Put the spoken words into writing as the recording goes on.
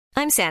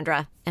I'm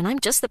Sandra, and I'm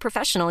just the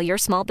professional your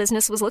small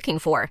business was looking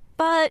for.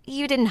 But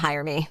you didn't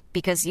hire me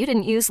because you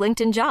didn't use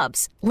LinkedIn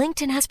Jobs.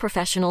 LinkedIn has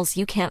professionals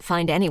you can't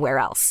find anywhere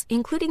else,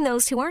 including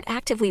those who aren't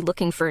actively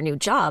looking for a new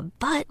job,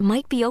 but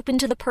might be open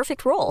to the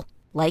perfect role,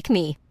 like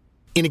me.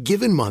 In a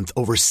given month,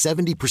 over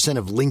 70%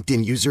 of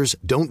LinkedIn users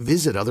don't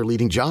visit other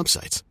leading job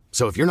sites.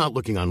 So if you're not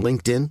looking on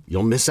LinkedIn,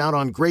 you'll miss out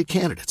on great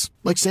candidates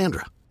like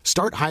Sandra.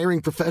 Start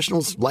hiring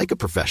professionals like a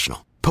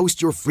professional.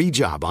 Post your free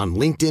job on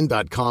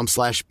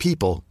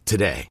linkedin.com/people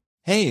today.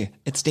 Hey,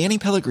 it's Danny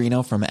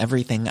Pellegrino from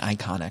Everything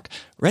Iconic.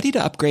 Ready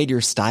to upgrade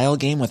your style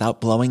game without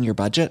blowing your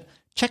budget?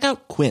 Check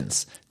out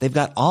Quince. They've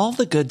got all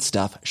the good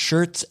stuff,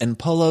 shirts and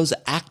polos,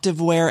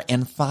 activewear,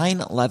 and fine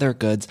leather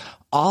goods,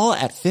 all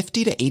at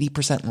 50 to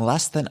 80%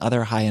 less than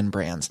other high-end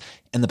brands.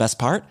 And the best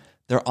part?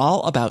 They're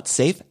all about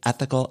safe,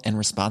 ethical, and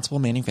responsible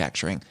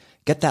manufacturing.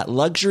 Get that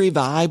luxury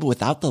vibe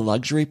without the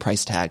luxury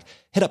price tag.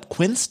 Hit up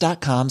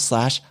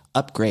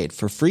quince.com/upgrade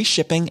for free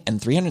shipping and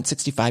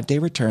 365-day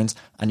returns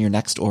on your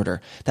next order.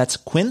 That's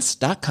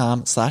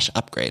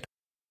quince.com/upgrade.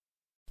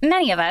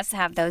 Many of us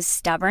have those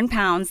stubborn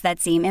pounds that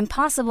seem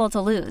impossible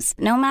to lose,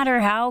 no matter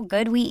how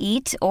good we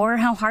eat or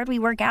how hard we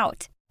work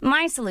out.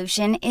 My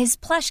solution is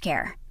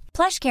PlushCare.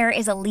 PlushCare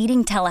is a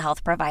leading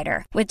telehealth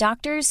provider with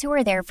doctors who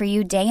are there for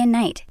you day and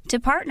night to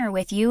partner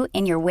with you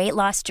in your weight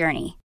loss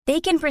journey. They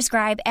can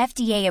prescribe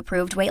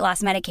FDA-approved weight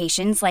loss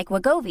medications like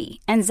Wegovy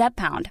and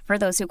Zepbound for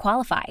those who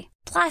qualify.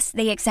 Plus,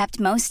 they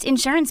accept most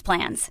insurance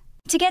plans.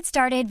 To get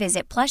started,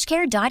 visit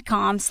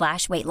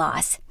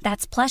plushcare.com/weightloss.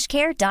 That's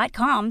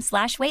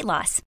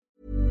plushcare.com/weightloss.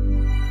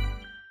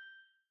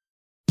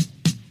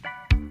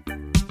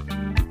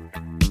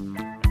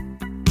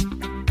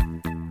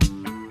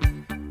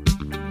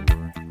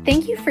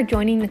 Thank you for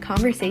joining the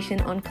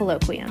conversation on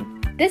Colloquium.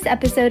 This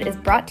episode is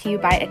brought to you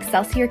by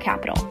Excelsior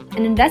Capital,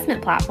 an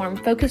investment platform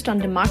focused on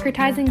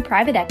democratizing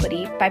private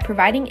equity by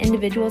providing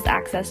individuals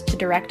access to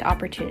direct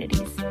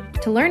opportunities.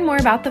 To learn more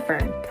about the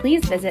firm,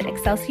 please visit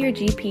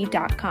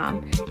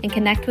excelsiorgp.com and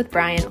connect with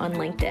Brian on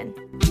LinkedIn.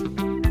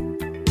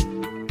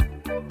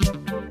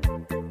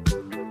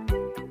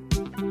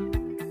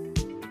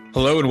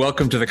 Hello and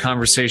welcome to the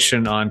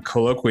conversation on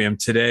Colloquium.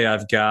 Today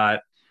I've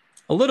got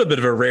a little bit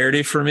of a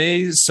rarity for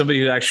me,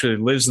 somebody who actually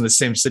lives in the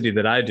same city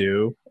that I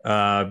do,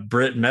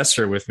 Britt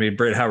Messer with me.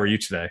 Britt, how are you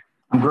today?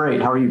 I'm great.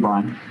 How are you,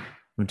 Brian?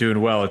 I'm doing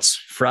well. It's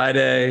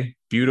Friday,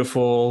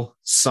 beautiful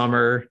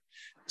summer.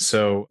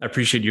 So I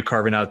appreciate you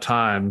carving out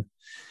time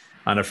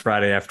on a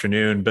Friday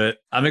afternoon, but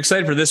I'm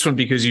excited for this one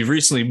because you've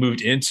recently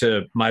moved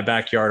into my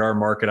backyard, our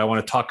market. I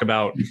want to talk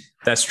about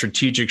that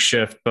strategic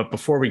shift. But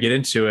before we get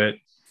into it,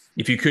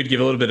 if you could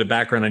give a little bit of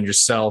background on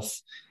yourself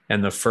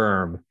and the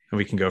firm, and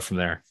we can go from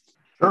there.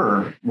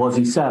 Sure. Well, as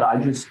you said,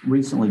 I just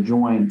recently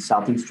joined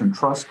Southeastern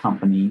Trust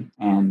Company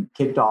and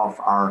kicked off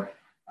our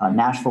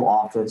Nashville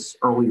office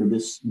earlier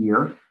this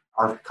year.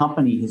 Our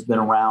company has been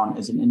around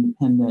as an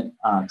independent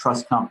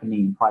trust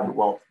company and private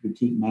wealth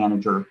boutique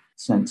manager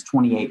since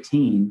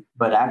 2018,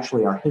 but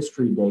actually our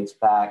history dates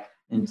back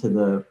into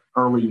the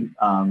early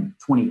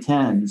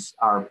 2010s.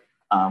 Our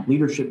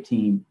leadership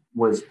team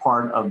was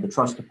part of the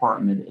trust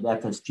department at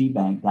FSG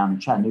Bank down in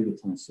Chattanooga,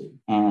 Tennessee.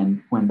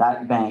 And when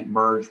that bank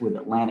merged with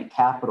Atlantic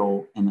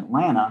Capital in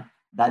Atlanta,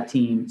 that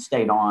team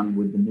stayed on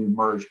with the new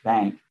merged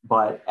bank.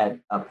 But at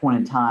a point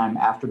in time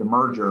after the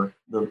merger,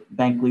 the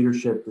bank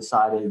leadership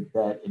decided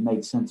that it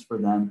made sense for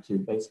them to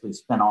basically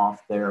spin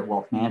off their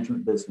wealth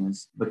management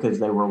business because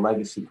they were a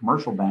legacy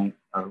commercial bank,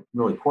 or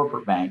really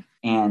corporate bank.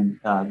 And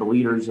the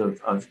leaders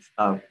of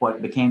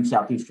what became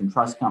Southeastern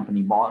Trust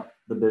Company bought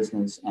the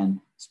business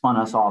and spun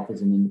us off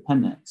as an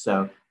independent.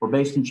 So we're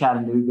based in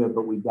Chattanooga,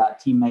 but we've got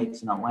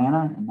teammates in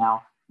Atlanta, and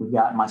now we've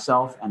got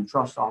myself and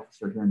trust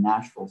officer here in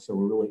Nashville. So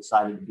we're really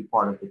excited to be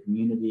part of the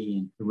community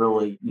and to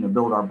really,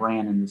 build our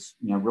brand in this,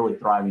 really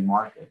thriving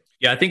market.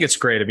 Yeah, I think it's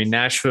great. I mean,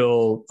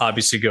 Nashville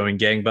obviously going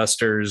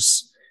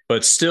gangbusters,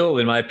 but still,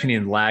 in my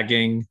opinion,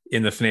 lagging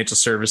in the financial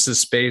services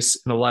space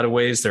in a lot of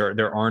ways.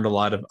 There aren't a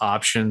lot of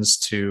options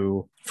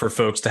for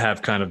folks to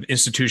have kind of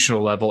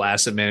institutional level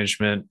asset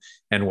management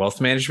and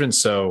wealth management.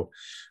 So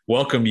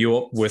welcome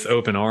you with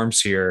open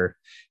arms here.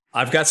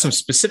 I've got some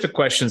specific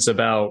questions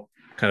about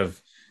kind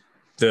of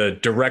the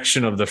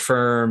direction of the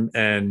firm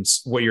and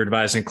what you're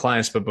advising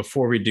clients. But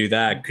before we do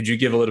that, could you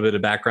give a little bit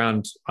of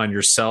background on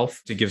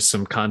yourself to give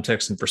some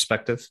context and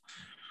perspective?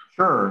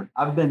 Sure.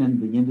 I've been in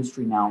the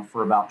industry now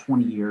for about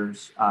 20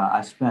 years.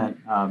 I spent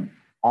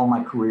all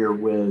my career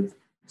with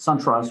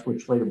SunTrust,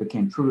 which later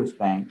became Truist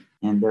Bank,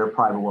 in their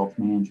private wealth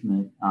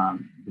management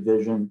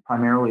division,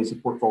 primarily as a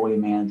portfolio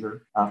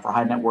manager for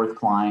high net worth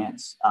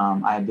clients.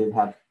 I did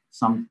have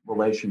some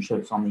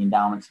relationships on the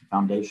endowments and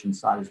foundation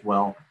side as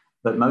well.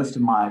 But most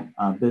of my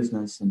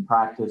business and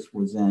practice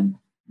was in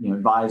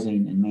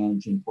advising and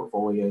managing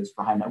portfolios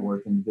for high net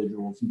worth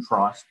individuals and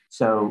trust.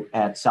 So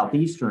at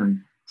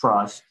Southeastern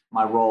Trust,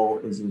 my role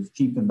is as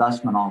chief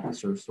investment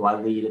officer. So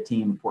I lead a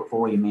team of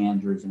portfolio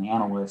managers and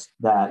analysts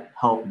that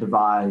help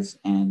devise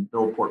and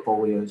build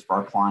portfolios for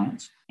our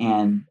clients,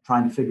 and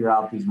trying to figure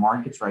out these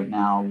markets right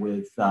now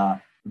with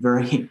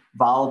very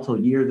volatile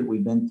year that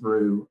we've been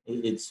through,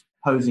 it's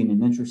posing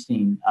an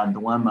interesting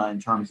dilemma in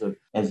terms of,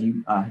 as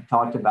you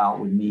talked about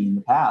with me in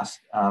the past,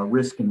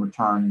 risk and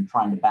return, and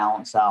trying to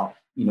balance out,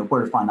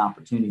 where to find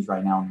opportunities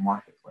right now in the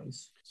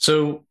marketplace.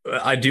 So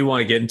I do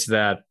want to get into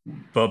that,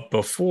 but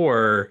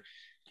before,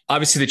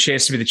 obviously the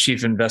chance to be the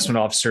chief investment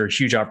officer,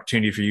 huge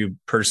opportunity for you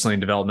personally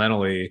and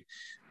developmentally.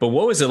 But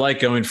what was it like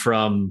going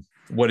from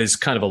what is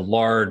kind of a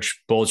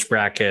large bulge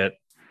bracket,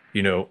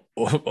 in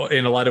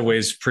a lot of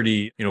ways,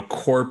 pretty,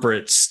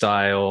 corporate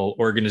style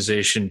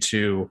organization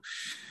to,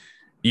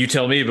 you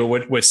tell me, but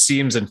what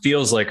seems and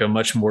feels like a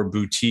much more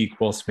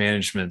boutique wealth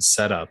management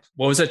setup?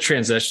 What was that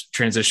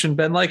transition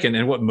been like,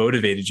 and what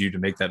motivated you to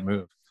make that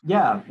move?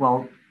 Yeah,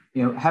 well,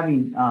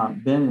 having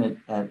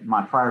been at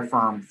my prior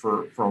firm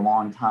for a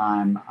long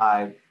time,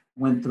 I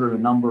went through a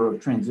number of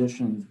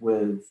transitions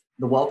with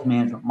the wealth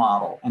management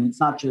model. And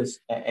it's not just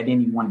at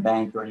any one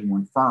bank or any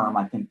one firm.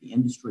 I think the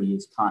industry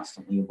is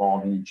constantly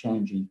evolving and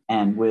changing.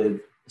 And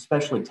with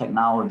especially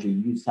technology,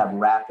 you just have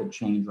rapid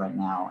change right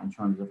now in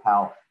terms of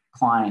how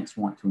clients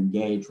want to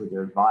engage with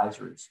their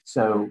advisors.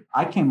 So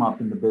I came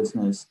up in the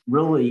business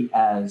really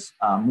as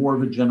more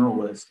of a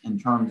generalist in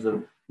terms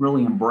of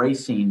really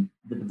embracing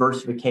the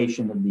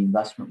diversification of the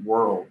investment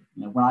world.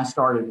 When I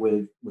started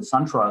with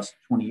SunTrust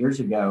 20 years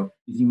ago,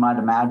 as you might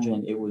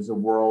imagine, it was a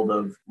world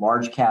of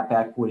large cap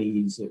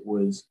equities. It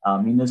was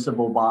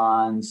municipal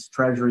bonds,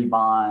 treasury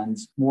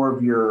bonds, more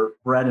of your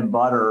bread and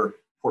butter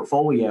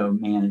portfolio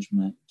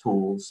management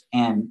tools.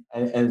 And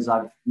as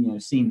I've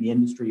seen the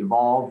industry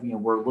evolve,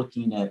 we're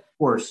looking at, of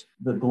course,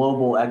 the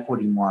global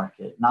equity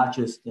market, not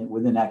just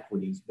within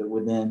equities, but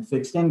within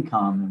fixed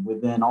income and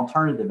within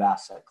alternative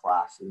asset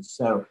classes.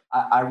 So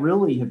I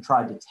really have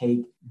tried to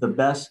take the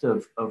best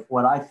of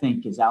what I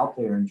think is out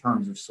there in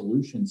terms of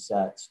solution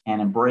sets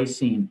and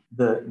embracing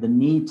the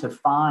need to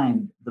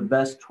find the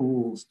best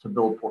tools to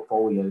build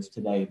portfolios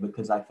today,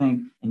 because I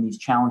think in these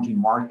challenging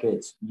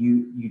markets,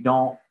 you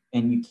don't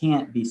and you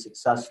can't be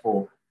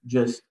successful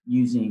just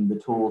using the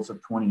tools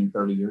of 20 and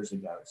 30 years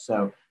ago.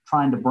 So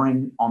trying to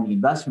bring on the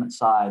investment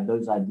side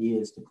those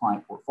ideas to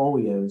client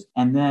portfolios,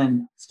 and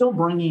then still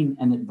bringing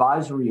an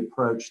advisory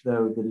approach,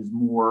 though, that is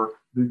more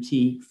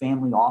boutique,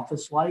 family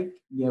office-like.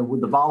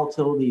 With the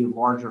volatility of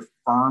larger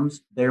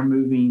firms, they're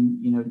moving,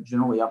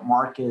 generally up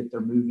market.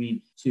 They're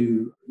moving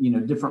to,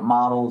 different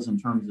models in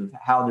terms of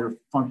how they're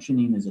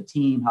functioning as a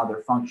team, how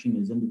they're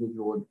functioning as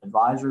individual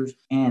advisors.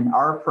 And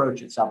our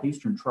approach at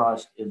Southeastern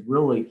Trust is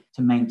really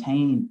to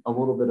maintain a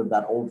little bit of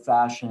that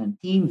old-fashioned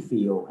team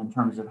feel in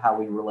terms of how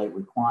we relate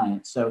with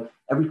clients. So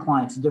every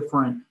client's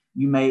different.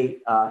 You may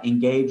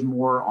engage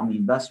more on the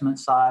investment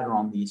side or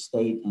on the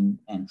estate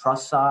and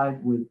trust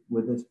side with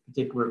this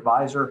particular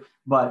advisor,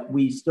 but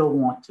we still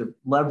want to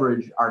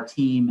leverage our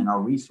team and our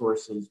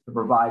resources to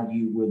provide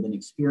you with an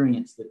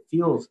experience that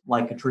feels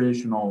like a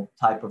traditional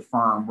type of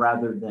firm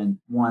rather than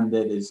one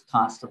that is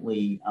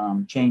constantly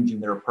changing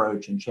their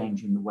approach and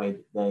changing the way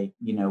that they,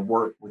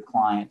 work with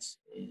clients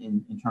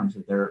in terms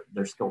of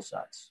their skill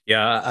sets.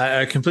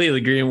 Yeah, I completely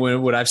agree with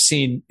what I've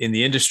seen in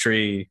the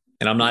industry.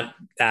 And I'm not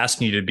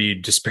asking you to be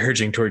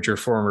disparaging towards your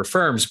former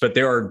firms, but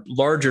there are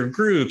larger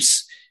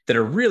groups that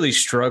are really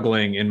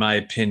struggling, in my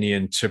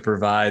opinion, to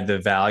provide the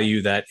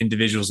value that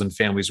individuals and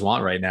families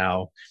want right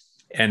now.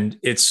 And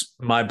it's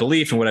my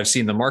belief and what I've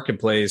seen in the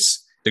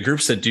marketplace, the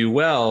groups that do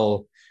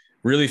well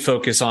really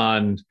focus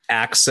on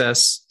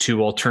access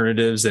to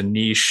alternatives and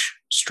niche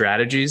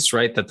strategies,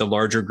 right? That the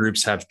larger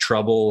groups have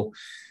trouble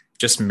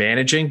just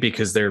managing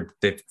because they're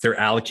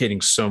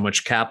allocating so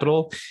much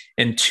capital.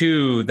 And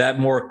two, that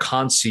more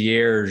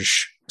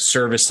concierge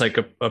service like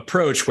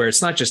approach where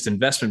it's not just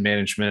investment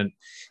management,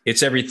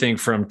 it's everything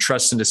from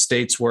trust and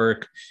estates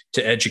work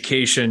to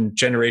education,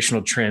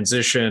 generational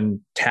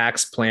transition,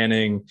 tax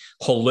planning,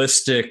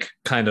 holistic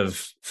kind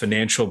of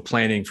financial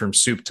planning from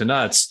soup to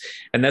nuts.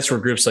 And that's where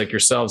groups like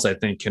yourselves, I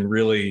think, can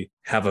really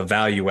have a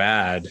value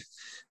add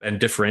and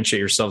differentiate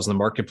yourselves in the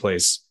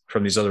marketplace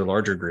from these other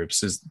larger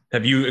groups.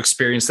 Have you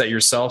experienced that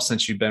yourself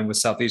since you've been with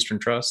Southeastern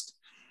Trust?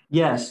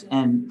 Yes.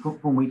 And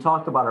when we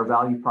talk about our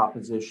value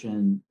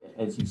proposition,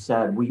 as you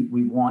said,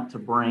 we want to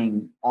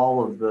bring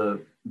all of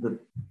the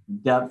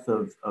depth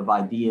of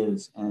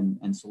ideas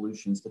and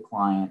solutions to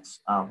clients,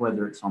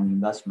 whether it's on the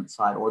investment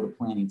side or the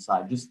planning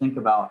side. Just think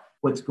about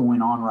what's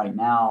going on right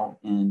now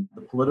in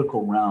the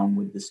political realm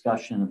with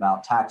discussion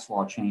about tax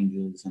law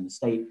changes and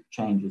estate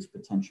changes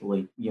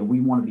potentially.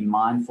 We want to be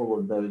mindful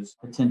of those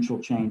potential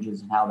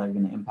changes and how they're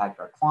going to impact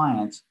our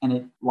clients. And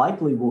it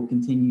likely will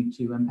continue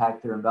to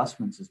impact their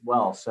investments as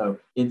well. So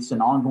it's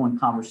an ongoing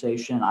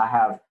conversation. I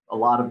have a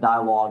lot of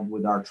dialogue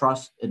with our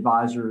trust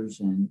advisors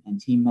and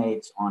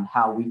teammates on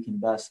how we can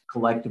best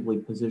collectively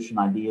position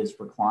ideas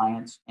for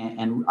clients.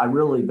 And I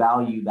really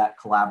value that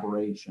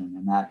collaboration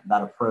and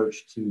that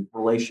approach to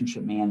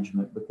relationship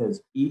management,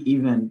 because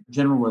even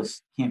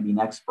generalists can't be an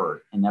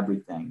expert in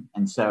everything.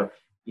 And so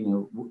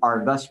our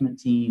investment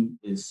team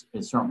is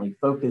certainly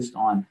focused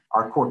on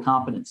our core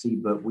competency,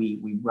 but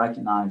we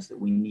recognize that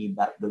we need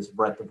this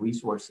breadth of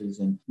resources.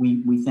 And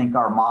we think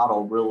our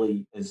model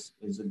really is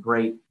a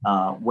great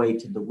way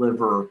to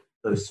deliver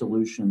those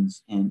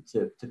solutions and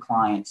to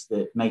clients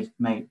that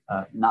may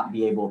not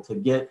be able to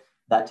get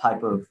that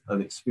type of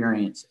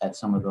experience at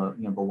some of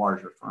the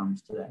larger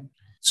firms today.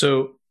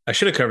 So I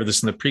should have covered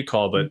this in the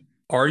pre-call, but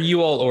are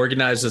you all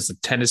organized as a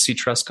Tennessee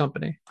Trust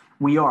Company?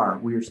 We are.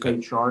 We are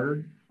state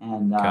chartered,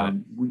 and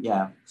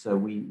so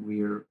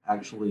we are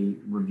actually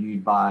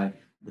reviewed by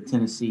the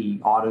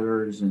Tennessee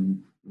auditors,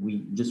 and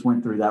we just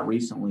went through that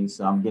recently.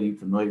 So I'm getting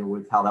familiar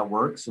with how that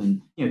works.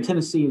 And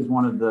Tennessee is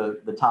one of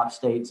the top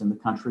states in the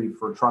country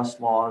for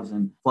trust laws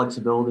and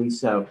flexibility.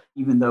 So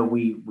even though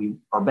we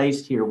are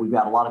based here, we've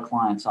got a lot of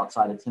clients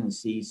outside of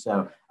Tennessee.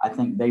 So I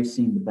think they've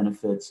seen the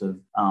benefits of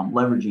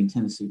leveraging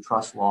Tennessee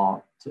trust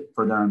law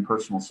for their own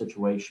personal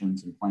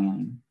situations and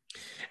planning.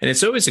 And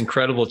it's always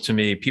incredible to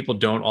me. People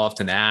don't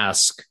often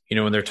ask,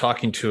 when they're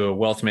talking to a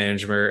wealth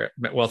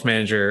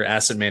manager,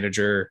 asset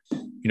manager,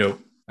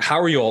 how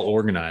are you all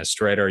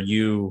organized, right? Are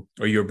you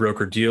a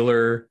broker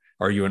dealer?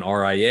 Are you an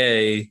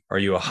RIA? Are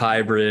you a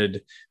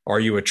hybrid?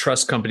 Are you a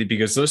trust company?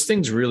 Because those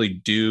things really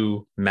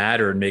do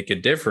matter and make a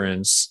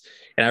difference.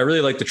 And I really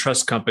like the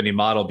trust company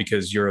model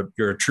because you're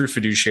a true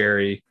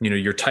fiduciary.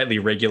 You're tightly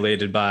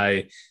regulated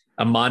by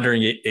a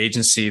monitoring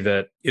agency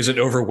that isn't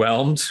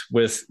overwhelmed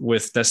with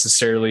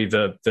necessarily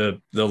the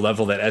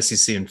level that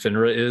SEC and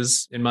FINRA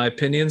is, in my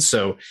opinion.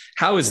 So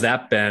how has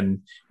that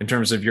been in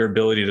terms of your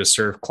ability to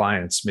serve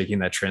clients making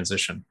that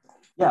transition?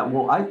 Yeah,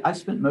 well, I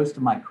spent most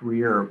of my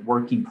career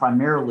working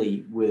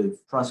primarily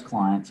with trust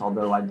clients,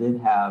 although I did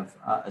have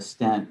a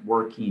stint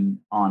working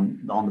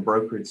on the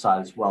brokerage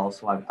side as well.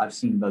 So I've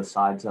seen both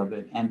sides of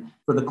it. And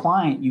for the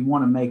client, you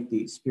want to make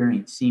the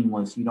experience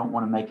seamless. You don't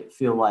want to make it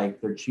feel like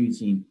they're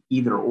choosing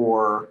either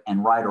or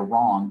and right or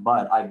wrong.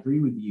 But I agree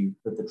with you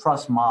that the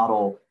trust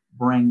model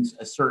brings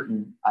a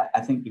certain,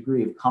 I think,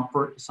 degree of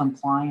comfort to some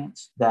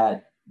clients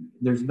that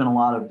there's been a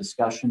lot of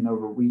discussion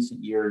over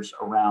recent years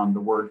around the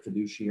word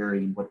fiduciary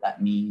and what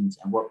that means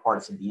and what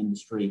parts of the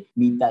industry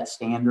meet that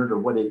standard or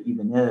what it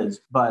even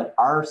is. But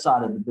our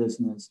side of the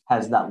business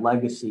has that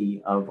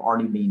legacy of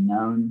already being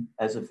known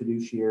as a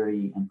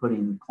fiduciary and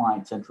putting the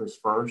client's interests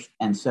first.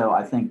 And so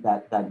I think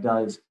that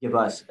does give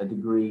us a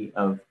degree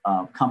of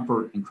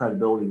comfort and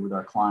credibility with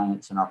our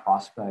clients and our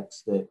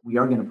prospects that we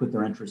are going to put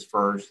their interests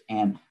first.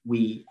 And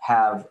we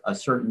have a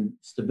certain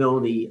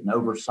stability and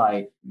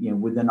oversight,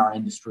 within our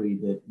industry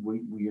that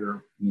we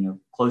are,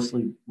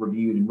 closely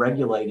reviewed and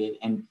regulated,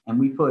 and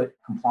we put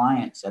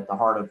compliance at the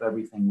heart of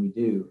everything we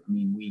do. I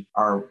mean, we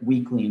are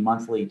weekly and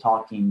monthly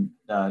talking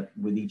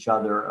with each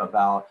other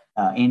about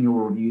annual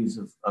reviews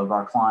of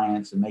our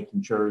clients and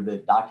making sure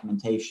that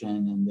documentation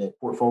and that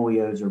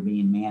portfolios are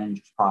being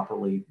managed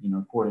properly, in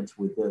accordance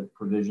with the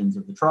provisions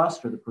of the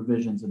trust or the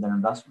provisions of their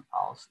investment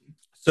policy.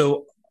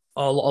 So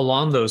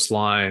along those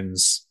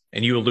lines,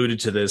 and you alluded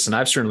to this, and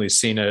I've certainly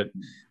seen it,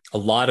 a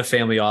lot of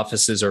family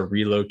offices are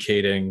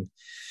relocating,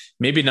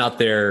 maybe not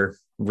their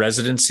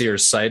residency or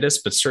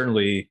situs, but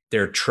certainly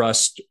their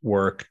trust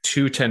work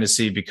to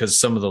Tennessee because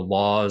some of the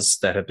laws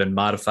that have been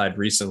modified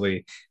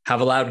recently have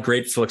allowed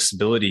great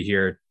flexibility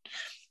here.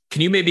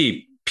 Can you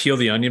maybe peel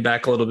the onion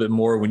back a little bit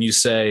more when you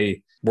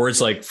say words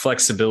like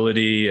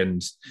flexibility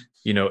and,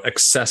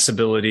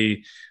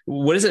 accessibility?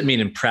 What does it mean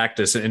in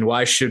practice, and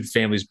why should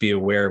families be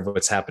aware of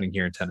what's happening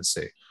here in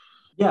Tennessee?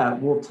 Yeah,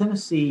 well,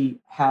 Tennessee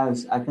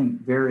has, I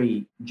think,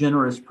 very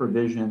generous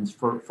provisions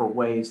for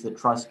ways that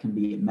trust can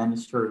be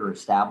administered or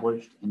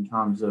established in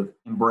terms of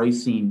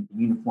embracing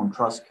uniform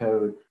trust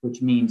code,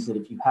 which means that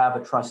if you have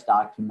a trust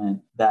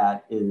document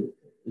that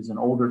is an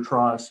older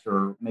trust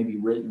or maybe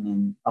written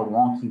in a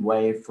wonky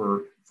way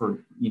for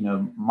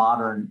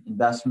modern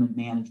investment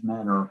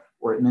management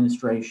or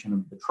administration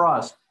of the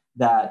trust,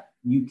 that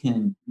you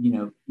can,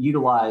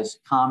 utilize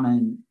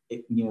common,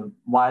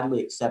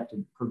 widely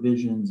accepted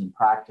provisions and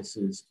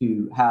practices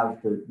to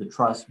have the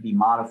trust be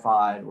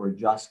modified or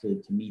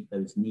adjusted to meet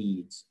those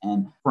needs.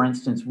 And for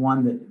instance,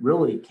 one that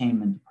really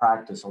came into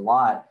practice a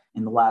lot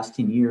in the last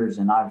 10 years,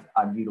 and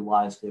I've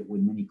utilized it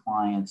with many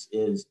clients,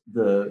 is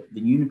the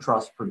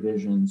unitrust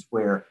provisions,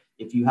 where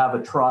if you have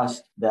a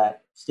trust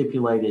that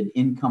stipulated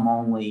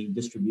income-only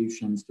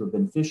distributions to a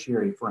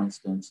beneficiary, for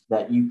instance,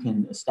 that you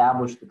can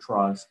establish the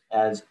trust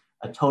as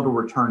a total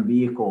return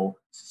vehicle,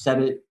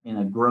 set it in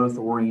a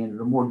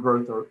more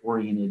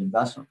growth-oriented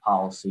investment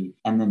policy,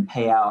 and then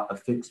pay out a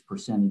fixed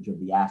percentage of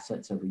the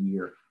assets every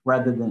year,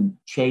 rather than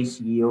chase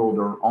yield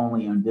or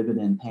only on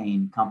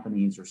dividend-paying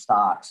companies or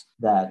stocks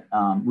that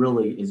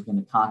really is going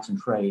to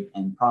concentrate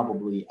and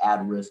probably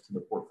add risk to the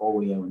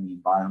portfolio and the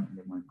environment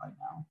that we're in right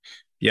now.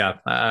 Yeah,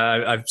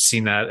 I've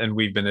seen that, and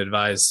we've been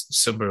advised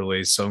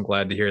similarly. So I'm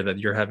glad to hear that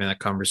you're having that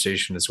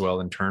conversation as well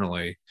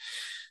internally.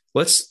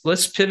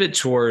 Let's pivot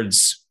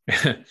towards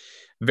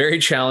very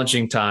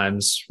challenging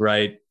times,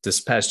 right?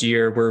 This past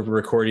year, we're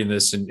recording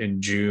this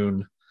in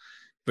June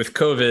with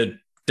COVID,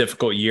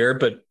 difficult year,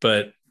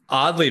 but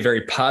oddly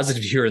very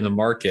positive year in the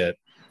market.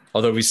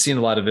 although we've seen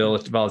a lot of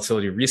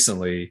volatility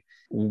recently.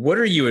 What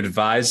are you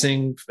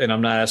advising? And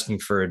I'm not asking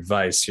for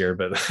advice here,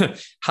 but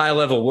high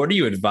level, what are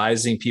you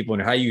advising people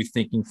and how are you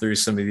thinking through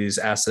some of these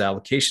asset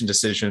allocation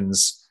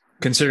decisions,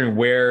 considering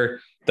where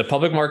the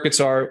public markets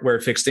are, where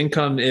fixed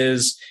income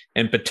is,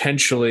 and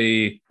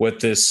potentially what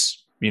this,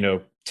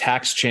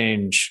 tax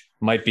change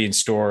might be in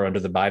store under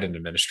the Biden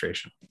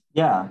administration?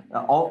 Yeah,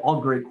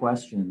 all great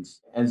questions.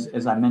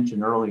 As I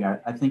mentioned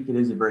earlier, I think it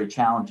is a very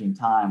challenging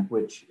time,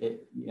 which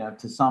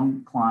to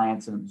some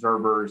clients and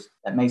observers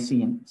that may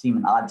seem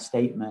an odd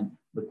statement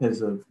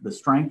because of the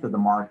strength of the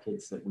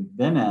markets that we've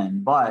been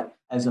in. But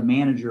as a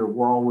manager,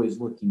 we're always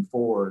looking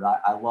forward.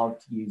 I love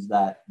to use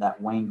that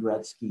Wayne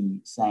Gretzky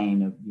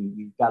saying of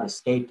you've got to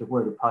skate to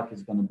where the puck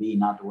is going to be,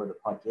 not to where the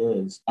puck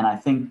is. And I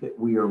think that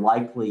we are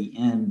likely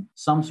in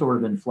some sort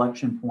of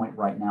inflection point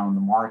right now in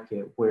the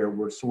market where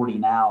we're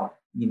sorting out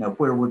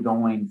where we're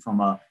going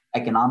from a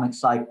economic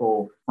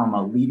cycle, from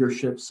a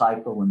leadership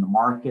cycle in the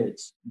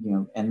markets,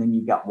 and then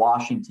you've got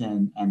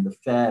Washington and the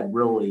Fed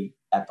really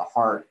at the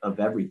heart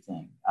of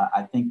everything.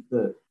 I think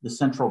the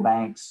central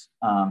banks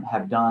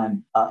have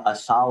done a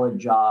solid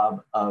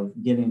job of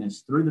getting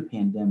us through the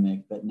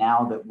pandemic, but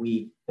now that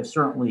we have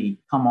certainly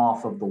come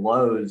off of the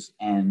lows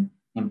and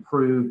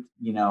improved,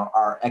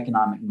 our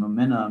economic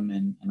momentum,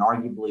 and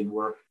arguably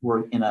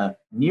we're in a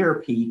near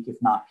peak, if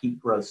not peak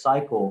growth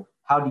cycle.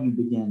 How do you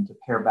begin to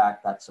pare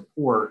back that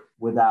support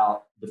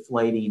without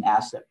deflating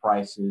asset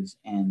prices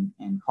and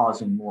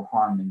causing more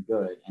harm than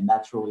good? And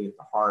that's really at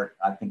the heart,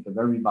 I think, of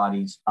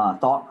everybody's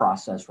thought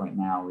process right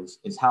now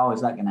is how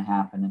is that going to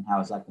happen and how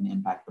is that going to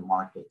impact the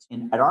markets?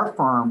 And at our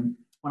firm,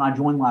 when I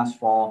joined last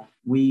fall,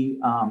 we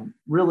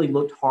really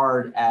looked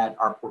hard at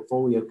our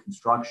portfolio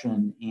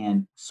construction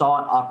and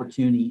saw an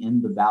opportunity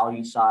in the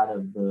value side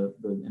of the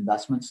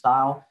investment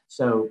style.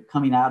 So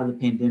coming out of the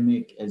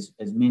pandemic, as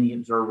many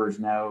observers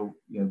know,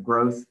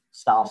 growth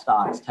style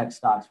stocks, tech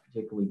stocks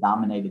particularly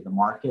dominated the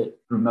market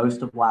through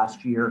most of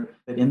last year.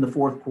 But in the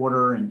fourth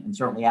quarter and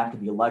certainly after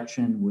the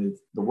election,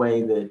 with the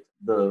way that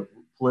the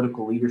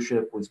political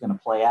leadership was going to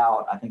play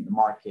out, I think the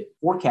market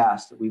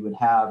forecast that we would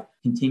have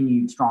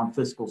continued strong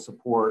fiscal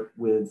support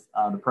with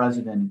the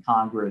president and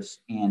Congress,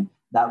 and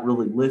that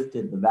really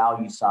lifted the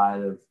value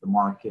side of the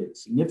market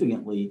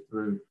significantly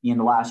through the end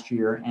of last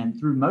year and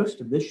through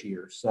most of this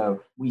year.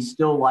 So we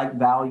still like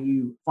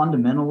value.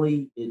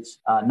 Fundamentally, it's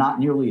not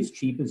nearly as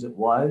cheap as it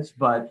was,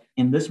 but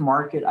in this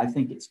market, I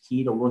think it's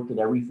key to look at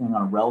everything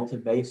on a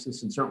relative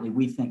basis. And certainly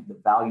we think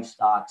that value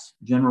stocks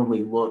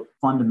generally look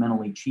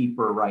fundamentally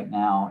cheaper right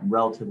now and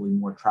relatively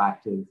more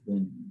attractive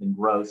than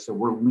growth. So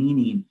we're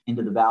leaning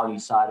into the value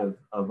side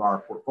of our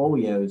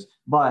portfolios,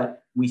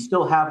 but we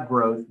still have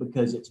growth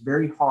because it's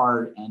very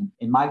hard. And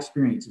in my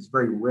experience, it's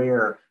very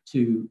rare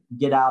to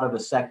get out of a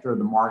sector of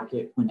the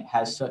market when it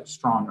has such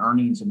strong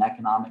earnings and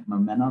economic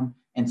momentum.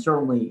 And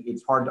certainly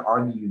it's hard to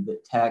argue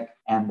that tech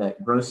and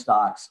that growth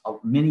stocks,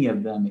 many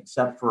of them,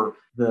 except for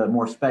the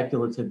more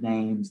speculative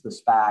names, the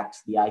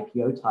SPACs, the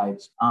IPO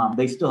types,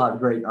 they still have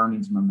great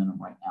earnings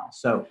momentum right now.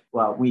 So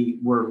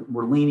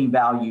we're leaning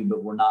value,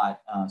 but we're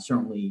not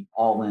certainly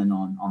all in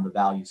on the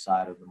value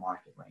side of the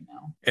market right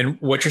now.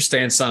 And what's your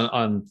stance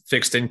on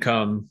fixed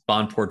income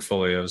bond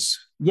portfolios?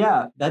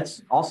 Yeah,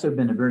 that's also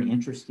been a very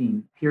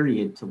interesting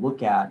period to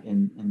look at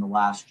in the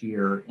last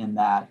year, in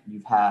that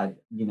you've had,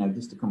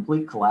 just a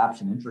complete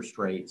collapse in interest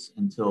rates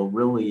until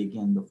really,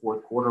 again, the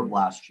fourth quarter of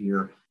last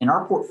year. In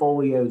our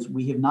portfolios,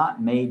 we have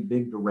not made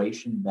big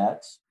duration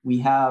bets. We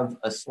have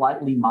a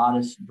slightly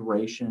modest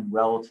duration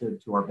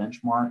relative to our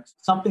benchmarks.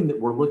 Something that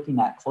we're looking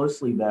at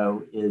closely,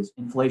 though, is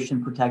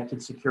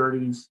inflation-protected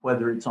securities,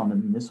 whether it's on the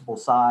municipal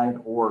side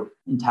or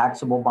in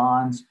taxable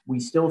bonds. We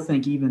still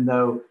think, even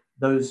though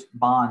those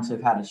bonds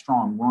have had a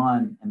strong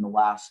run in the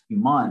last few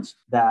months,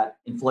 that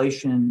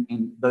inflation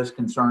and those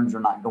concerns are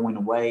not going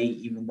away,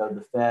 even though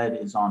the Fed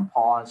is on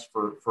pause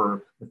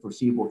for the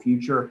foreseeable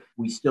future.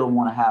 We still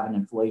want to have an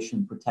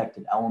inflation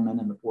protected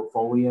element in the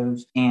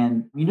portfolios.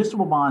 And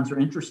municipal bonds are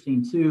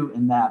interesting too,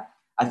 in that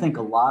I think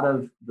a lot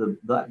of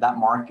that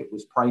market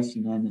was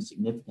pricing in a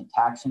significant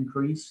tax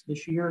increase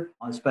this year,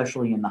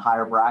 especially in the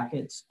higher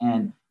brackets.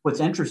 And what's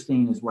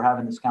interesting is we're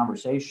having this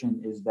conversation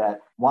is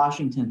that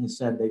Washington has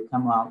said they've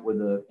come out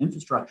with an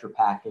infrastructure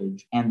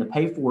package, and the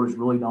pay-fors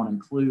really don't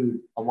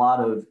include a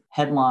lot of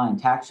headline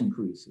tax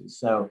increases.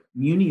 So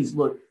munis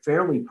look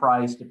fairly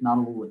priced, if not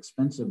a little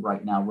expensive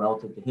right now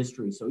relative to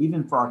history. So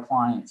even for our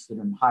clients that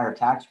are in higher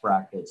tax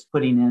brackets,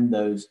 putting in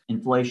those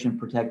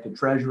inflation-protected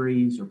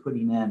treasuries or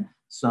putting in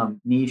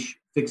some niche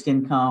fixed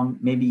income,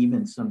 maybe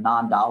even some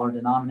non-dollar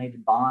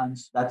denominated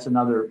bonds. That's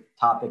another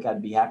topic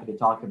I'd be happy to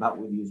talk about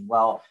with you as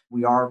well.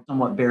 We are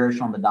somewhat bearish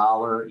on the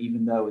dollar,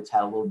 even though it's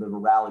had a little bit of a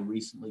rally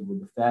recently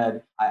with the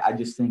Fed. I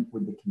just think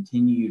with the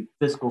continued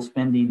fiscal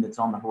spending that's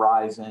on the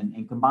horizon,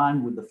 and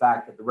combined with the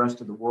fact that the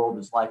rest of the world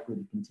is likely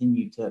to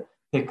continue to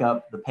pick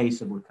up the pace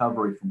of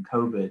recovery from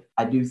COVID,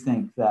 I do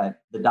think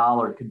that the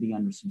dollar could be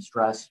under some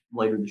stress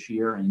later this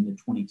year and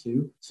into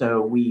 22.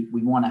 So we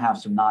want to have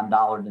some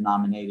non-dollar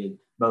denominated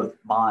both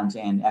bonds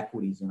and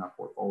equities in our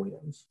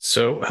portfolios.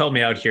 So help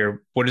me out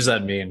here. What does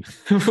that mean?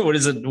 What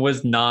is it?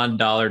 What's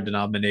non-dollar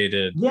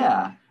denominated?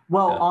 Yeah.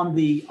 Well, on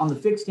the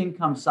fixed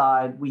income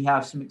side, we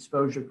have some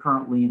exposure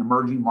currently in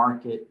emerging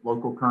market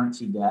local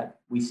currency debt.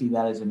 We see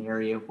that as an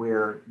area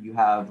where you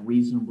have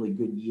reasonably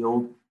good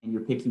yield and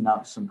you're picking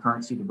up some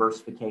currency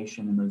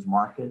diversification in those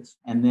markets.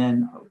 And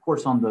then, of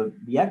course, on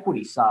the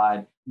equity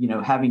side,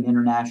 having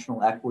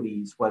international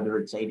equities, whether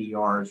it's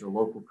ADRs or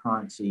local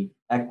currency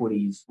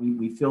equities,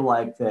 we feel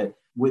like that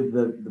with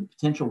the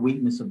potential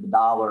weakness of the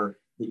dollar,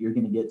 that you're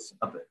going to get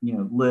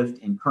lift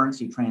in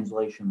currency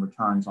translation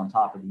returns on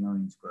top of the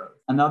earnings growth.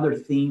 Another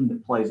theme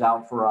that plays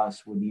out for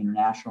us with the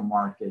international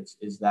markets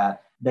is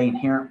that they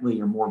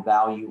inherently are more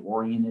value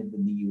oriented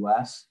than the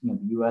U.S. The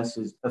U.S.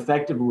 is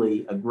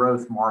effectively a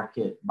growth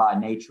market by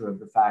nature of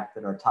the fact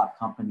that our top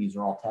companies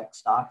are all tech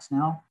stocks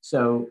now.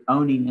 So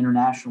owning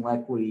international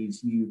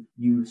equities,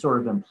 you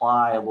sort of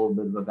imply a little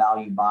bit of a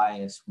value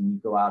bias when you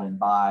go out and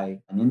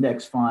buy an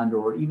index fund,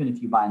 or even if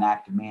you buy an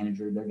active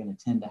manager, they're going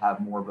to tend to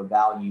have more of a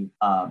value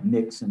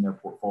mix in their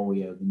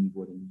portfolio than you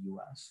would in the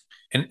U.S.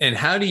 And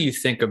how do you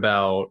think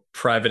about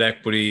private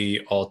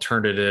equity,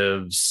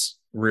 alternatives,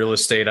 real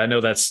estate? I know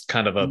that's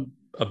kind of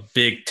a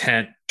big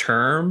tent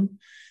term,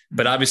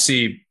 but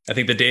obviously I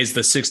think the days of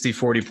the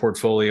 60-40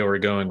 portfolio are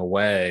going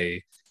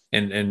away,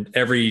 and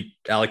every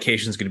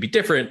allocation is going to be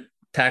different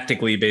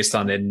tactically based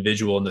on the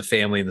individual and the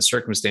family and the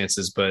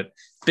circumstances. But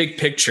big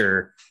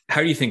picture,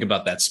 how do you think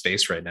about that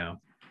space right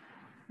now?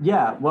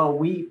 Yeah, well,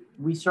 we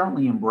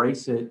certainly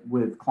embrace it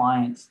with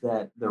clients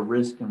that their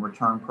risk and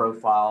return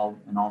profile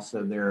and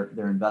also their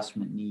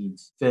investment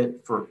needs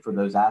fit for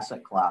those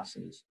asset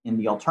classes. In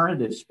the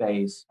alternative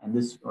space, and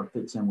this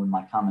fits in with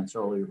my comments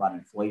earlier about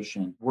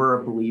inflation,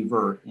 we're a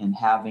believer in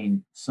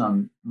having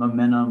some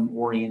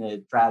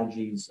momentum-oriented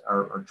strategies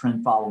or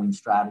trend-following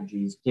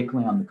strategies,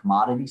 particularly on the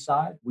commodity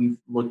side. We've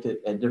looked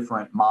at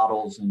different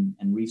models and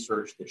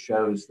research that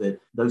shows that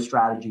those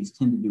strategies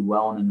tend to do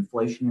well in an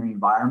inflationary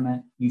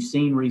environment. You've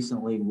seen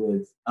recently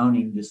with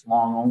owning just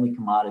long-only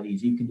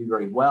commodities, you can do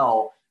very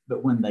well,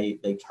 but when they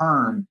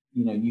turn,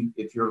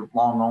 if you're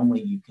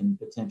long-only, you can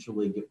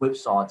potentially get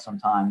whipsawed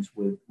sometimes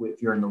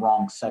if you're in the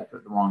wrong sector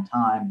at the wrong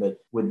time. But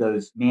with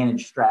those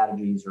managed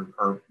strategies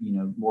or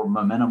more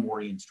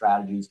momentum-oriented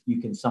strategies,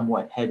 you can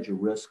somewhat hedge your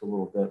risk a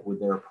little bit with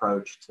their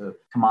approach to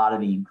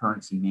commodity and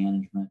currency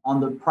management. On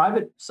the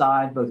private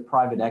side, both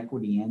private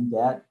equity and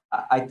debt,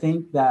 I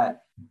think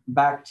that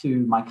back to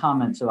my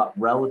comments about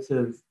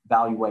relative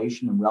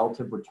valuation and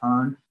relative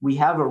return, we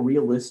have a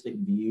realistic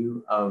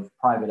view of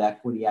private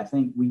equity. I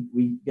think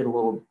we get a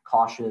little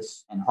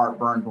cautious and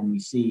heartburned when we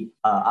see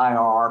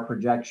IRR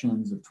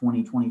projections of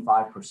 20,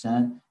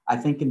 25%. I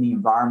think in the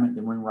environment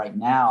that we're in right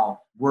now,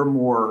 we're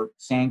more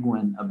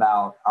sanguine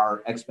about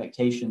our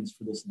expectations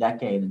for this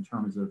decade in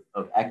terms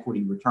of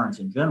equity returns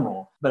in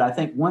general. But I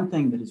think one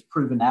thing that has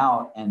proven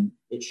out, and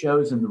it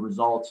shows in the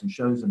results and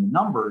shows in the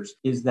numbers,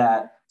 is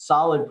that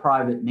solid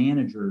private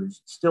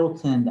managers still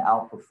tend to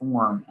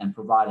outperform and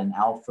provide an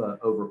alpha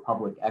over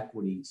public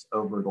equities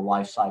over the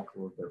life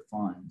cycle of their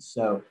funds.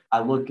 So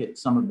I look at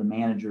some of the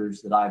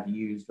managers that I've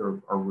used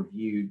or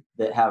reviewed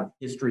that have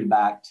history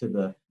back to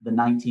the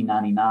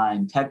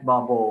 1999 tech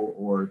bubble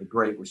or the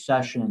Great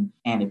Recession.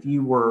 And if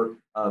you were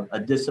a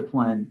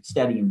disciplined,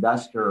 steady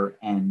investor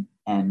and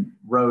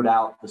rode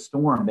out the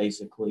storm,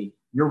 basically,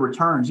 your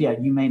returns,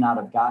 you may not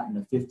have gotten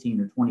a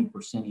 15 or 20%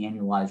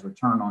 annualized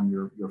return on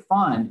your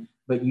fund,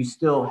 but you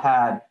still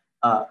had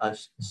a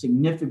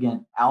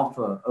significant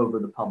alpha over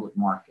the public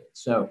market.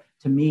 So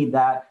to me,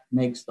 that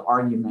makes the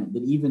argument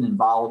that even in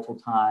volatile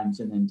times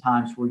and in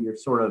times where you're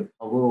sort of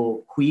a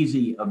little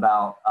queasy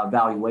about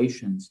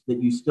valuations,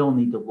 that you still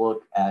need to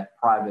look at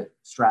private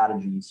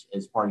strategies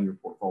as part of your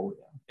portfolio.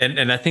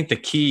 And I think the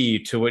key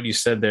to what you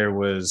said there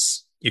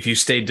was if you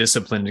stay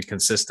disciplined and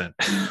consistent,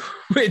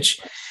 which,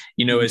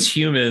 as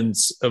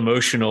humans,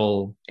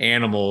 emotional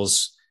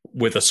animals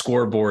with a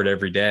scoreboard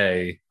every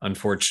day,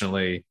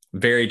 unfortunately,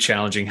 very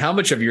challenging. How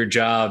much of your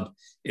job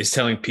is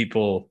telling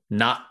people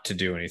not to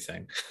do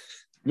anything?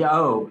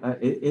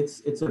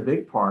 It's a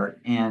big part.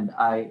 And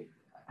I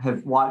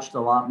have watched a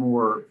lot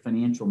more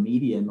financial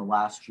media in the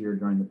last year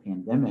during the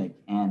pandemic.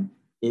 And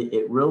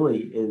it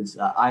really is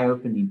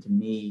eye-opening to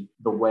me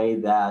the way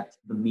that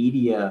the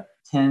media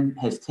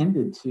has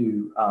tended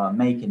to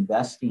make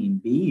investing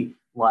be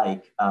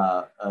like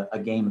a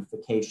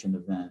gamification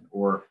event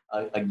or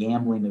a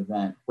gambling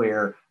event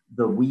where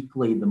the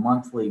weekly, the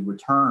monthly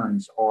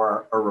returns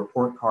are a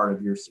report card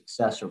of your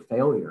success or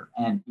failure.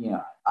 And,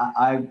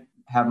 I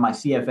have my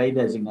CFA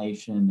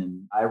designation,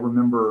 and I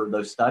remember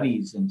those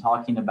studies and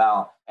talking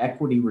about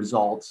equity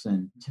results.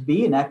 And to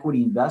be an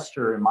equity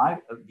investor, in my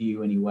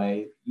view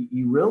anyway,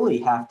 you really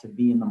have to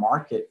be in the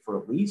market for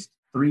at least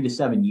 3 to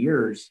 7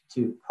 years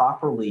to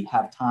properly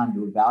have time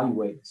to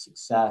evaluate the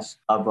success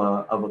of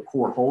a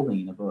core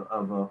holding, of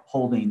a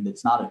holding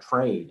that's not a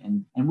trade.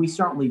 And we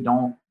certainly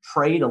don't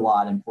trade a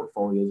lot in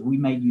portfolios. We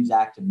may use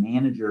active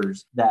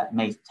managers that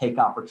may take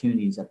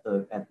opportunities at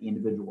the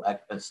individual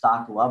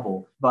stock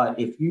level. But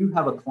if you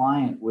have a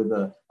client with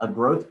a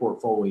growth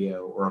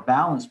portfolio or a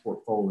balanced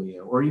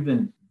portfolio, or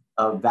even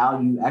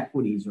value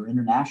equities or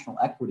international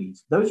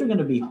equities, those are going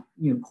to be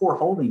core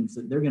holdings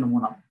that they're going to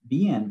want to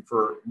be in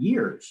for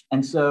years.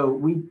 And so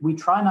we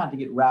try not to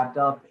get wrapped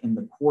up in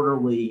the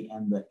quarterly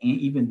and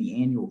even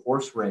the annual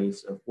horse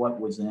race of what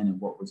was in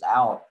and what was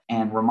out,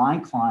 and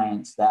remind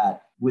clients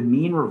that with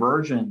mean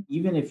reversion,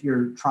 even if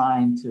you're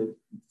trying to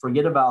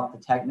forget about the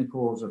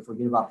technicals or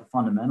forget about the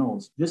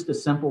fundamentals, just a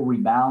simple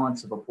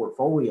rebalance of a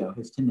portfolio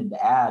has tended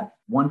to add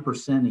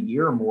 1% a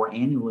year or more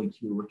annually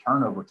to your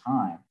return over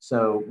time.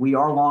 So we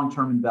are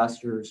long-term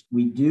investors.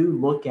 We do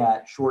look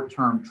at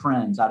short-term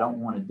trends. I don't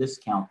want to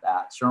discount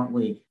that.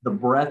 Certainly the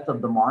breadth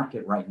of the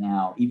market right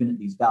now, even at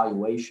these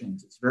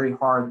valuations, it's very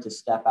hard to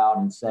step out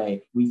and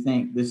say, we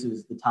think this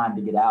is the time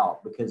to get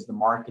out, because the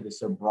market is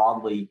so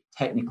broadly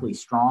technically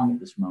strong at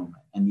this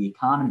moment and the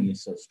economy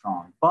is so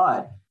strong.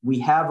 But we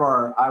have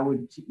I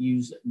would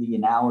use the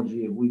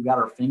analogy of we've got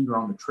our finger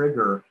on the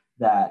trigger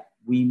that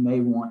we may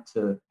want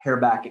to pare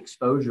back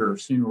exposure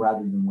sooner rather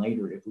than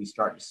later if we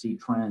start to see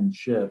trends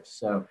shift.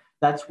 So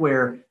that's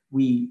where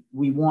we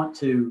want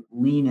to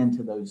lean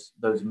into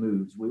those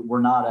moves.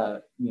 We're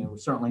not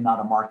certainly not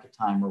a market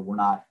timer. We're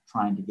not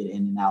trying to get in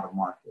and out of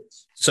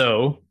markets.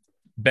 So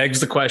begs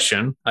the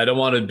question, I don't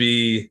want to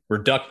be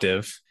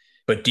reductive,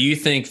 but do you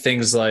think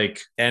things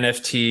like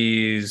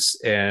NFTs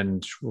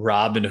and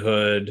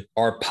Robinhood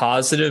are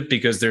positive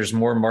because there's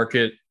more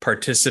market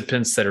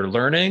participants that are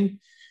learning,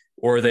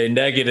 or are they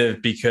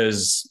negative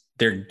because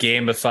they're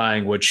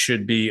gamifying what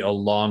should be a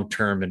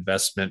long-term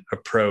investment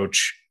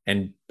approach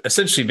and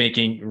essentially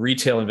making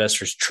retail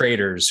investors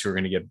traders who are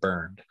going to get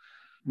burned?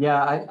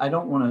 Yeah, I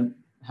don't want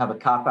to have a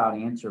cop-out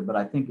answer, but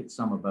I think it's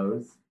some of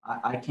both.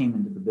 I came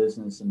into the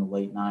business in the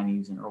late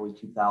 90s and early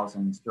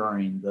 2000s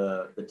during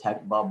the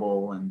tech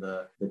bubble and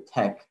the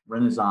tech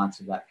renaissance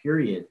of that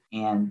period.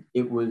 And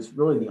it was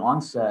really the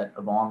onset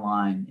of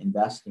online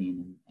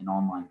investing and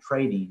online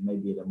trading,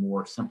 maybe at a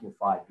more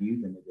simplified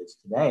view than it is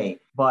today.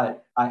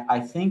 But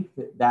I think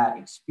that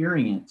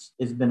experience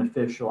is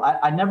beneficial.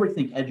 I never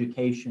think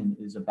education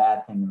is a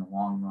bad thing in the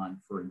long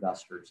run for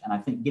investors. And I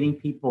think getting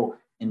people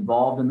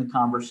involved in the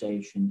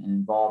conversation and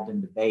involved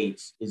in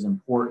debates is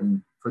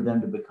important for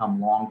them to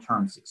become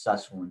long-term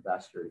successful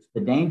investors.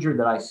 The danger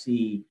that I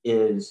see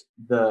is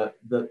the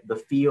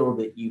feel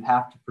that you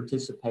have to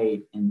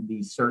participate in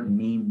these certain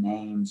meme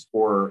names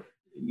or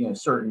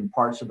certain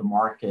parts of the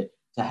market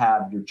to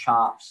have your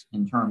chops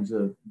in terms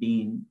of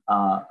being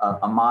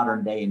a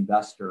modern day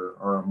investor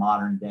or a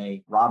modern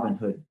day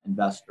Robinhood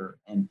investor.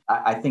 And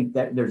I think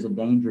that there's a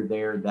danger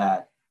there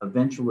that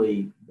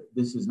eventually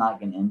this is not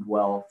going to end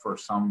well for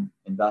some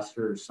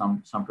investors,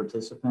 some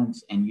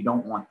participants, and you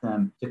don't want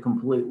them to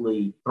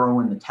completely throw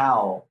in the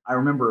towel. I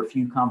remember a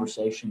few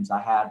conversations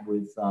I had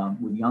with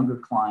younger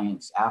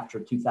clients after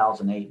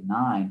 2008 and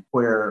 9,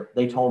 where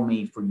they told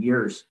me for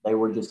years they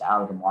were just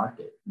out of the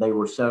market. They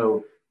were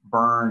so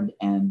burned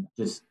and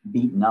just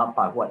beaten up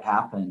by what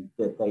happened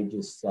that they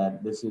just said,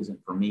 this isn't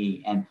for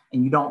me. And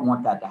you don't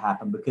want that to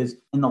happen, because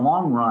in the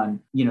long run,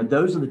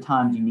 those are the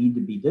times you need to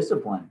be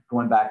disciplined.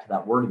 Going back to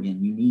that word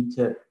again, you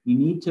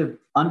need to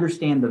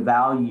understand the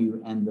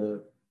value and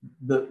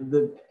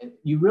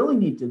you really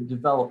need to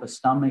develop a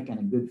stomach and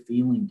a good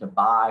feeling to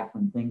buy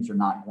when things are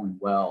not going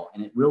well.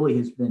 And it really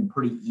has been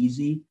pretty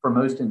easy for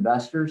most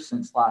investors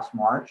since last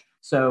March.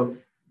 So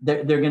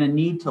they're going to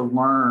need to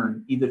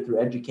learn, either through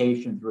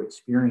education, through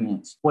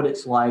experience, what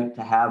it's like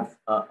to have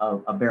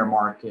a bear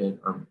market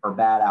or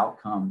bad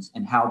outcomes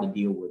and how to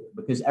deal with it.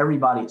 Because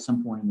everybody at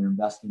some point in their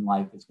investing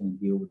life is going to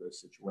deal with those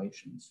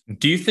situations.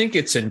 Do you think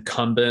it's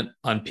incumbent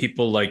on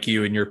people like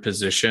you in your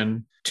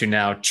position to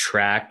now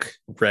track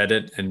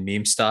Reddit and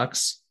meme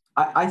stocks?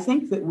 I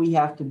think that we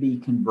have to be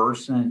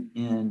conversant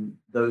in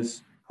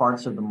those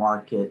parts of the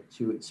market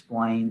to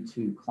explain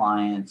to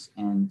clients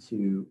and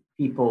to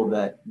people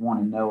that want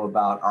to know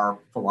about our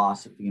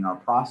philosophy and our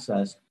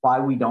process why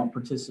we don't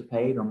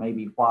participate, or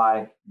maybe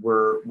why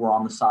we're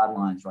on the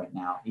sidelines right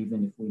now,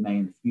 even if we may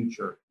in the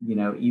future.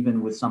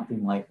 Even with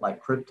something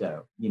like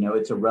crypto,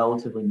 it's a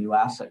relatively new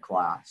asset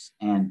class,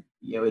 and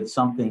it's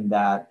something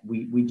that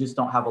we just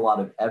don't have a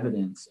lot of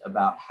evidence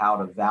about how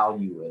to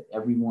value it.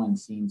 Everyone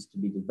seems to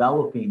be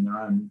developing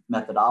their own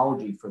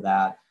methodology for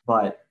that,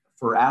 but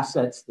for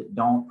assets that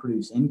don't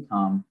produce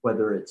income,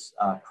 whether it's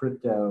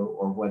crypto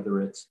or whether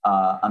it's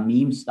a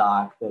meme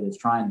stock that is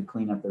trying to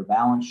clean up their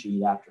balance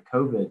sheet after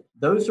COVID,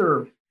 those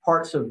are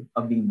parts of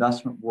the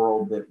investment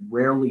world that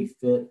rarely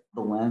fit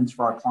the lens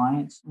for our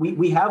clients.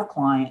 We have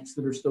clients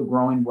that are still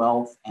growing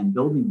wealth and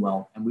building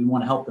wealth, and we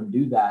want to help them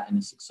do that in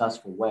a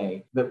successful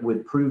way, but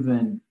with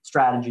proven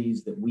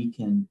strategies that we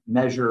can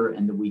measure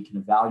and that we can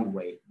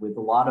evaluate. With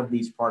a lot of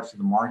these parts of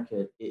the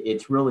market,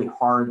 it's really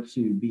hard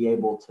to be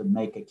able to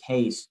make a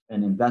case,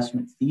 an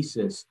investment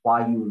thesis,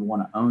 why you would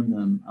want to own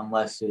them,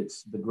 unless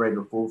it's the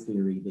greater fool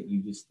theory that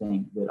you just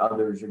think that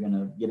others are going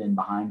to get in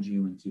behind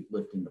you and keep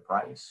lifting the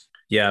price.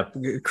 Yeah,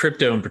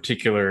 crypto in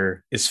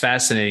particular is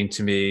fascinating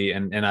to me.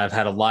 And I've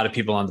had a lot of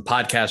people on the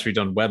podcast. We've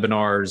done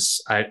webinars.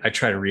 I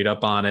try to read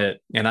up on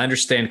it. And I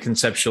understand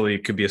conceptually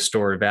it could be a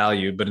store of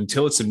value, but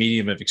until it's a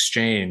medium of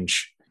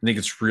exchange, I think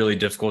it's really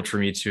difficult for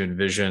me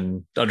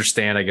to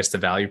understand, I guess, the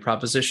value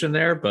proposition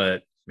there,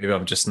 but maybe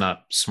I'm just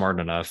not smart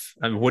enough.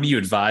 I mean, what do you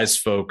advise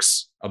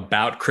folks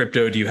about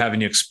crypto? Do you have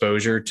any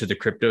exposure to the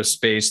crypto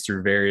space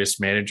through various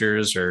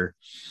managers or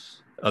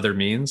other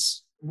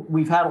means?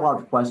 We've had a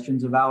lot of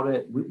questions about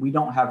it. We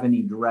don't have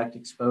any direct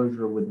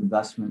exposure with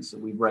investments that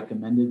we've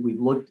recommended. We've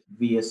looked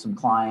via some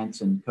clients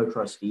and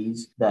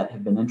co-trustees that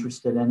have been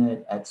interested in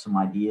it at some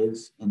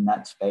ideas in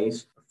that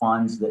space,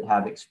 funds that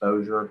have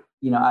exposure.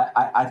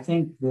 I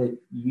think that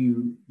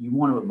you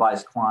want to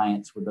advise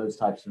clients with those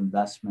types of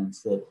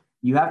investments that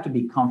you have to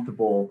be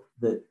comfortable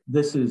that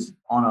this is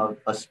on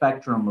a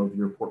spectrum of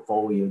your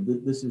portfolio.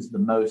 This is the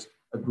most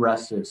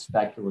aggressive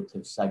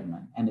speculative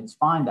segment. And it's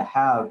fine to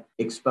have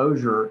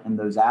exposure in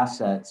those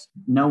assets,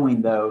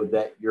 knowing though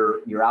that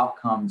your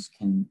outcomes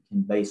can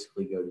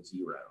basically go to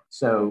zero.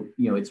 So,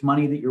 it's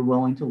money that you're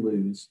willing to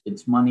lose.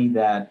 It's money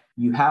that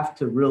you have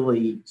to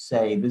really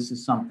say, this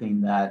is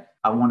something that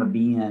I want to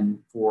be in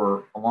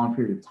for a long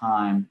period of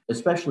time,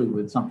 especially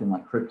with something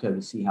like crypto,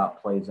 to see how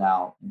it plays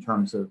out in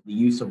terms of the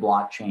use of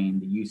blockchain,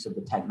 the use of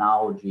the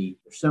technology.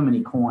 There's so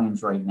many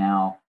coins right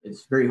now.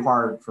 It's very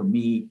hard for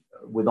me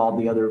with all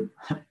the other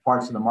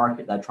parts of the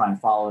market that I try and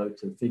follow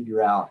to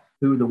figure out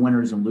who the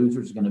winners and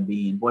losers are going to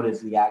be and what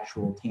is the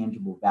actual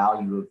tangible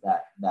value of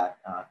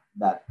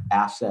that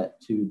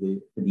asset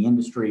to the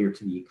industry or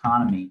to the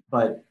economy.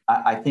 But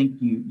I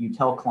think you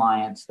tell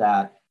clients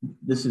that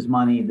this is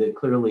money that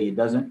clearly it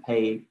doesn't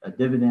pay a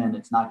dividend.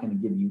 It's not going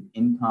to give you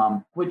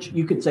income, which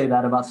you could say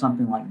that about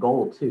something like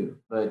gold too.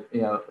 But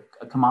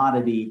a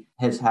commodity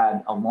has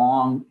had a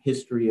long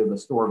history of a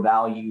store of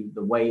value,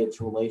 the way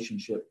its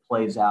relationship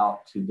plays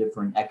out to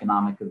different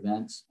economic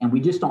events. And we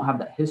just don't have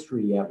that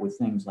history yet with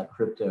things like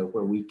crypto,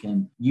 where we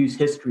can use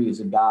history as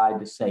a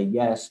guide to say,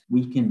 yes,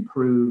 we can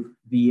prove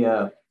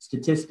via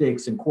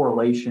statistics and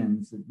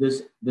correlations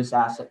that this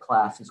asset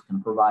class is going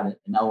to provide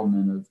an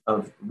element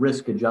of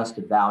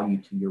risk-adjusted value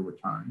to your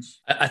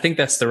returns. I think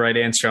that's the right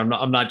answer.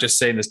 I'm not just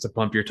saying this to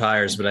pump your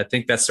tires, but I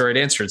think that's the right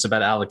answer. It's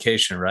about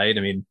allocation, right?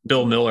 I mean,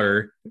 Bill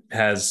Miller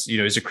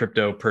he's a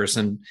crypto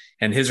person,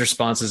 and his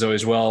response is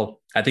always, well,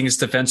 I think it's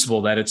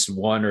defensible that it's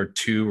 1 or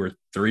 2 or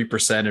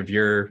 3% of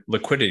your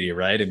liquidity,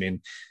 right? I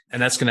mean,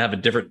 and that's going to have a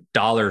different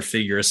dollar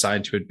figure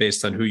assigned to it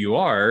based on who you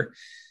are.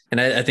 And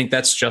I think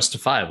that's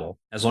justifiable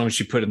as long as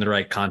you put it in the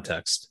right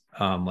context,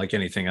 like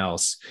anything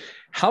else.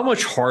 How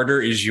much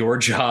harder is your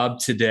job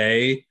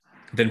today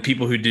than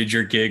people who did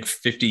your gig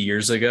 50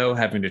 years ago,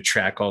 having to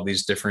track all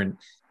these different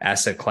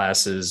asset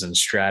classes and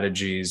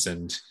strategies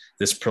and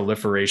this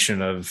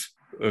proliferation of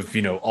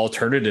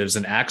alternatives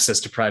and access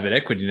to private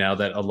equity now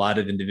that a lot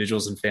of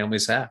individuals and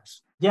families have?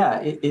 Yeah,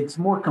 it's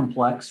more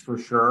complex for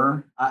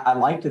sure. I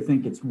like to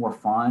think it's more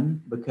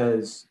fun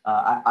because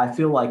I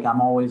feel like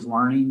I'm always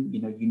learning.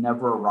 You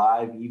never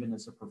arrive, even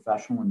as a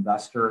professional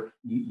investor.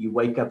 You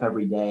wake up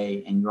every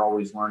day and you're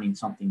always learning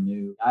something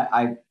new.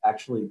 I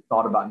actually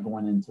thought about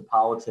going into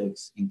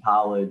politics in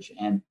college.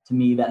 And to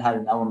me, that had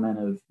an element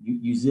of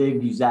you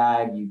zig, you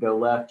zag, you go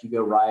left, you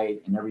go right,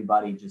 and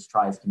everybody just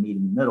tries to meet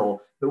in the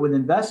middle. But with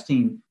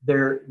investing,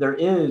 there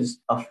is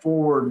a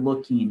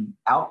forward-looking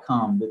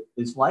outcome that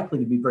is likely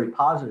to be very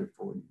positive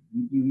for you.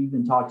 You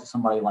even talk to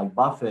somebody like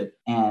Buffett,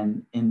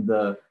 and in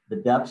the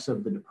depths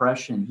of the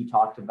Depression, he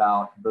talked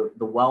about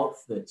the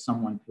wealth that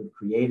someone could have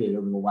created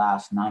over the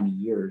last 90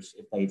 years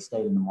if they had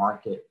stayed in the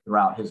market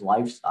throughout his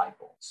life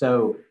cycle.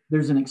 So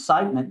there's an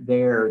excitement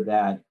there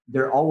that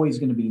there are always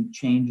going to be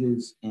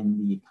changes in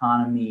the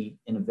economy,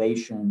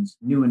 innovations,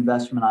 new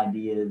investment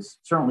ideas.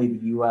 Certainly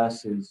the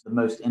U.S. is the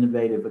most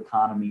innovative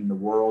economy in the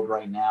world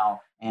right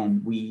now.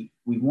 And we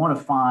want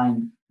to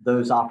find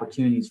those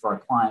opportunities for our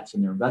clients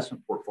in their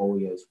investment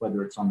portfolios,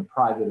 whether it's on the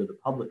private or the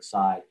public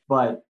side.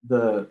 But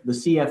the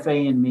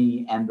CFA in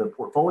me and the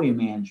portfolio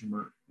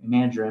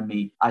manager in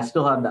me, I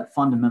still have that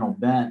fundamental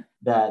bent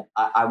that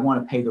I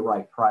want to pay the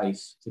right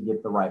price to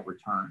get the right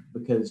return,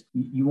 because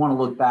you want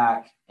to look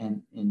back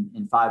in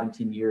 5 and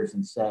 10 years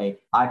and say,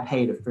 I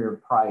paid a fair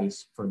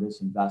price for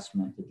this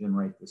investment to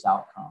generate this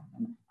outcome.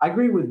 And I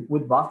agree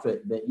with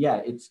Buffett that,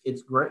 yeah,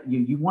 it's great.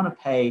 You want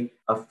to pay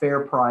a fair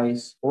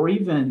price or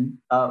even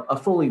a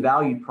fully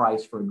valued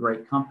price for a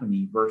great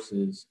company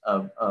versus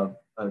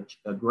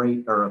a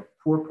great or a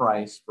poor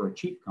price for a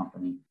cheap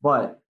company,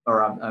 or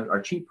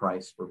a cheap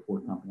price for a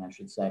poor company, I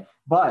should say.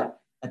 But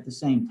at the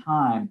same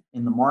time,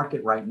 in the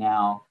market right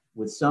now,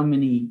 with so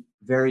many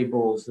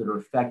variables that are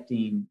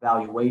affecting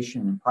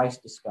valuation and price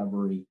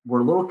discovery,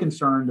 we're a little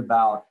concerned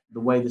about the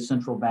way the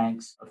central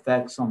bank's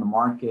effects on the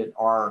market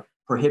are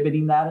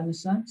prohibiting that in a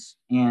sense.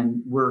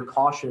 And we're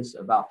cautious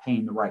about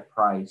paying the right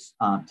price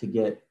to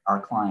get our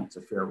clients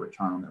a fair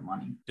return on their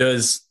money.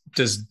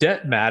 Does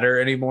debt matter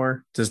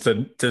anymore? Does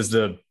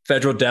the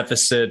federal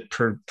deficit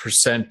per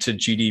percent to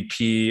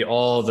GDP,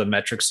 all the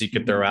metrics you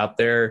could throw out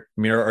there?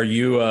 I mean, are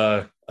you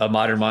a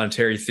modern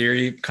monetary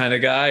theory kind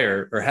of guy,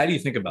 or how do you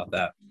think about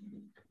that?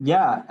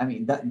 Yeah, I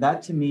mean,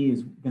 that to me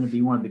is going to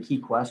be one of the key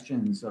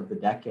questions of the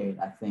decade,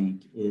 I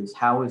think, is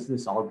how is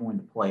this all going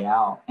to play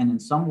out? And in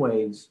some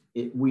ways,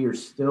 we are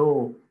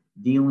still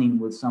dealing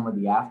with some of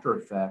the after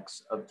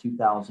effects of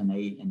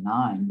 2008 and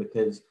 9,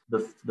 because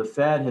the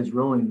Fed has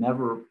really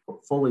never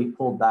fully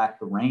pulled back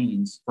the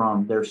reins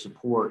from their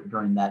support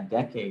during that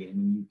decade. I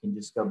mean, you can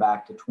just go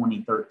back to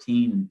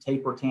 2013 and the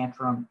taper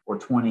tantrum, or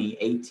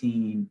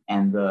 2018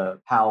 and the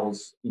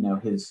Powell's,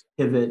 his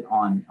pivot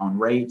on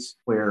rates,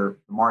 where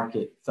the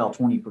market fell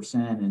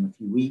 20% in a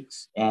few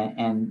weeks.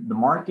 And the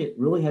market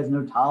really has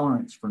no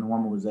tolerance for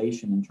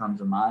normalization in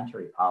terms of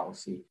monetary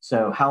policy.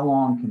 So how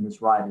long can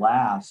this ride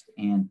last?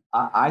 And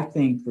I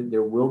think that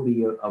there will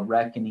be a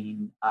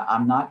reckoning.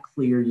 I'm not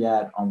clear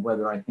yet on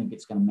whether I think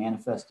it's going to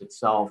manifest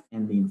itself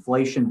in the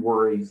inflation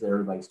worries that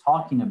everybody's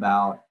talking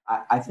about.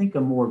 I think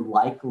a more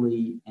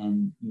likely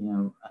and,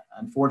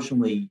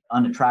 unfortunately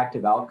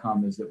unattractive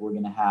outcome is that we're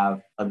going to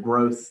have a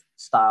growth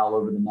style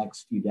over the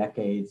next few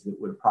decades that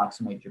would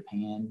approximate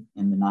Japan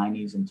in the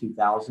 90s and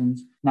 2000s.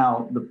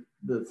 Now,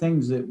 the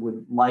things that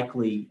would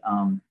likely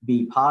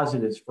be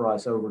positives for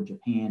us over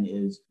Japan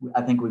is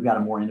I think we've got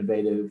a more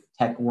innovative,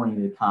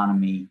 tech-oriented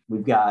economy.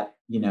 We've got,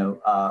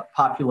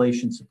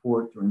 population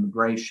support through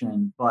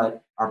immigration,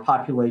 but our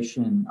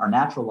population, our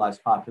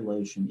naturalized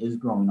population is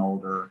growing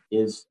older,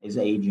 is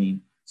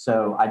aging.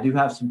 So I do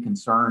have some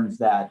concerns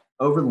that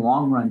over the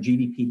long run,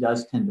 GDP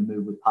does tend to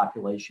move with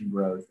population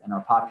growth, and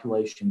our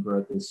population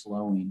growth is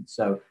slowing.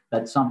 So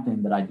that's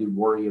something that I do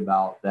worry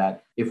about,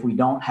 that if we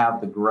don't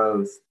have the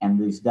growth and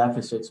these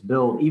deficits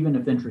build, even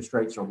if interest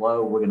rates are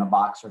low, we're going to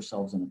box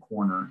ourselves in a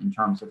corner in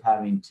terms of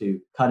having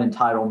to cut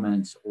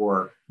entitlements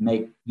or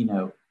make,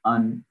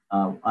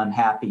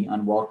 unhappy,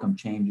 unwelcome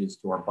changes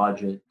to our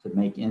budget to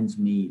make ends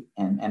meet.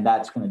 And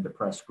that's going to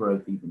depress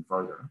growth even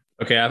further.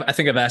 Okay. I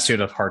think I've asked you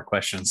enough hard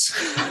questions.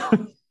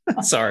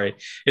 Sorry.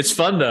 It's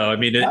fun though. I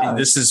mean,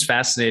 this is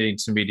fascinating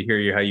to me to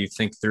hear how you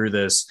think through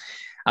this.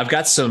 I've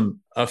got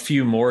a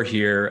few more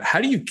here.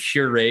 How do you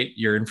curate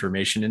your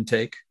information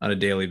intake on a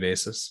daily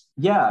basis?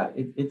 Yeah,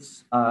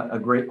 it's a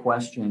great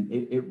question.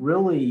 It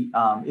really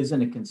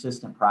isn't a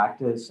consistent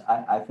practice.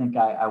 I think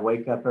I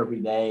wake up every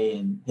day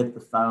and hit the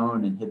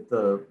phone and hit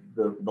the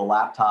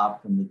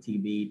laptop and the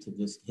TV to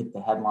just hit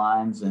the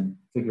headlines and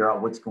figure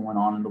out what's going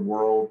on in the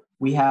world.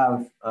 We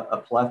have a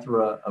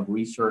plethora of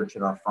research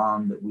at our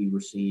firm that we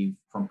receive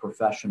from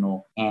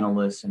professional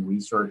analysts and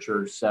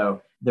researchers.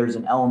 So there's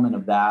an element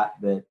of that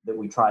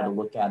we try to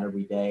look at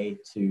every day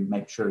to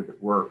make sure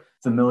that we're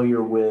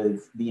familiar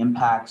with the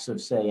impacts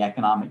of, say,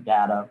 economic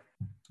data.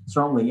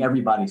 Certainly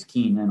everybody's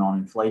keen in on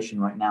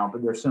inflation right now,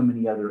 but there's so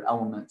many other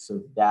elements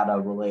of data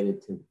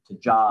related to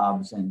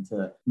jobs and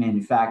to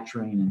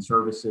manufacturing and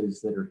services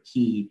that are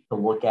key to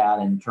look at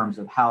in terms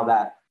of how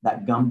that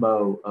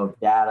gumbo of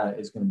data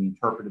is going to be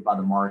interpreted by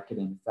the market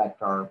and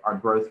affect our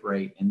growth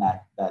rate and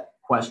that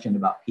question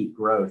about peak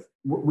growth.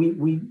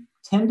 We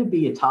tend to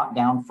be a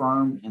top-down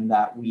firm in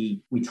that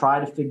we try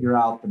to figure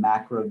out the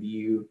macro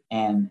view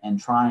and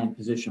try and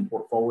position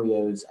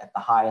portfolios at the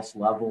highest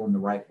level in the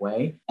right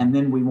way. And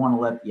then we want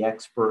to let the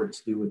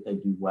experts do what they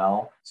do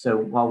well. So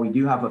while we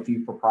do have a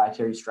few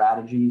proprietary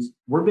strategies,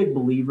 we're big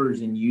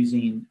believers in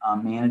using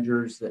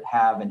managers that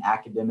have an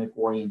academic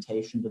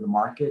orientation to the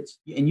markets.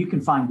 And you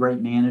can find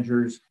great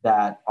managers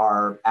that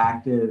are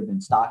active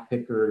and stock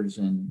pickers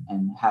and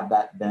have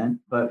that bent.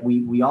 But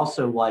we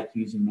also like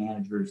using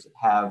managers that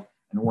have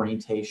an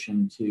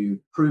orientation to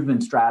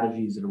proven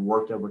strategies that have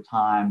worked over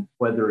time,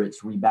 whether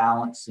it's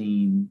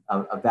rebalancing,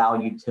 a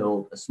value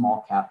tilt, a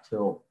small cap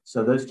tilt.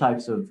 So those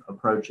types of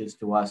approaches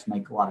to us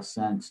make a lot of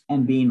sense,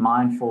 and being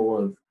mindful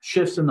of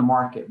shifts in the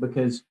market,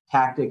 because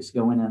tactics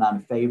go in and out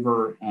of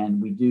favor,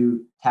 and we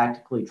do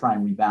tactically try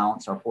and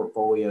rebalance our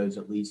portfolios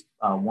at least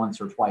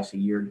once or twice a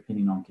year,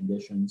 depending on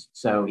conditions.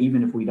 So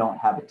even if we don't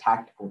have a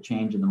tactical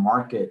change in the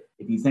market,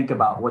 if you think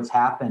about what's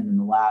happened in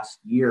the last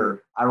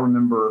year, I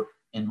remember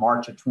in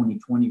March of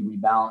 2020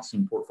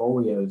 rebalancing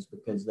portfolios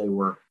because they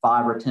were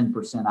 5 or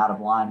 10% out of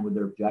line with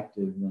their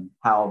objective, and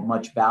how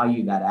much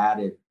value that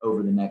added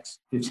over the next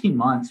 15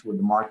 months with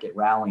the market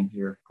rallying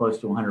here close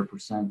to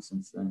 100%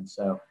 since then.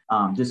 So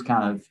just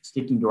kind of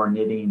sticking to our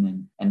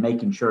knitting and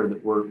making sure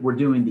that we're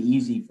doing the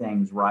easy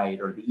things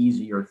right, or the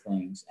easier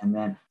things, and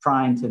then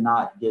trying to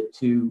not get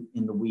too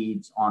in the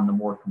weeds on the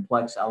more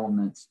complex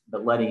elements,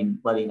 but letting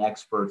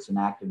experts and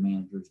active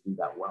managers do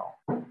that well.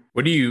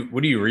 What are you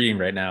reading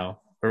right now?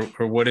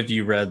 Or what have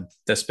you read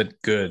that's been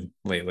good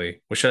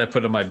lately? What should I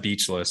put on my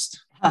beach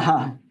list?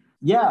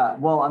 Yeah,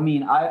 well, I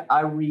mean,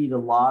 I read a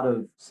lot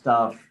of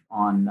stuff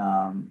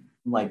on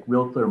like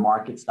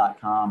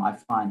realclearmarkets.com. I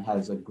find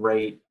has a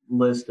great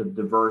list of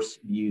diverse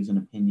views and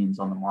opinions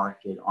on the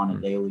market on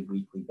a daily,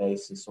 weekly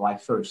basis. So I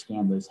sort of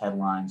scan those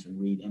headlines and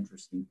read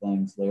interesting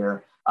things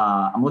there.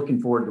 I'm looking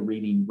forward to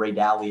reading Ray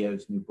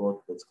Dalio's new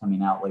book that's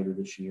coming out later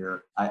this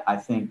year. I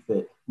think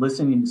that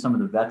listening to some of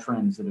the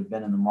veterans that have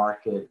been in the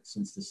market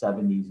since the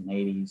 70s and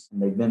 80s,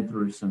 and they've been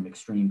through some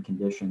extreme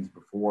conditions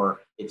before,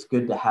 it's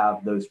good to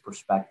have those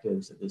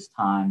perspectives at this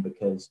time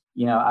because,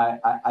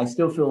 I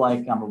still feel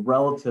like I'm a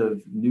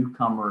relative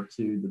newcomer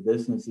to the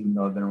business, even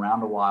though I've been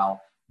around a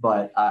while.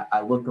 But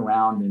I look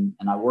around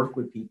and I work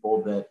with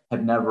people that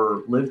have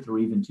never lived through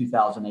even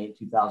 2008,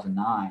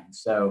 2009.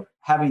 So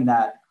having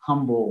that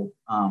humble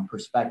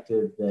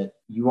perspective that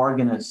you are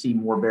going to see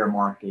more bear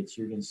markets,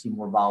 you're going to see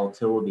more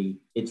volatility.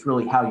 It's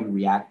really how you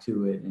react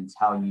to it, and it's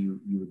how you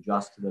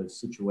adjust to those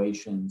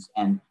situations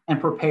and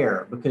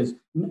prepare, because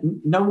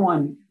no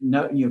one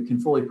can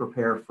fully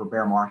prepare for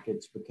bear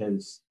markets,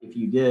 because if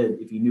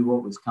you knew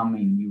what was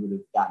coming, you would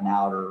have gotten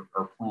out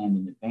or planned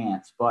in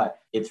advance. But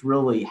it's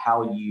really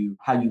how you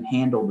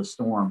handle the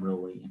storm,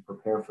 really, and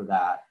prepare for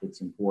that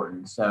that's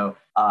important. So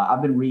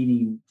I've been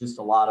reading just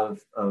a lot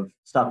of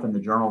stuff in the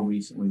journal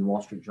recently, the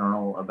Wall Street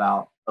Journal,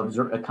 about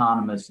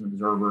economists and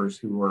observers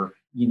who are,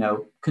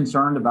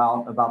 concerned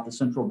about the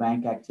central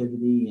bank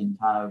activity and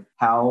kind of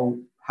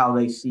how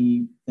they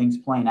see things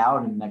playing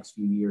out in the next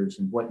few years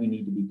and what you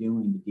need to be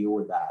doing to deal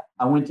with that.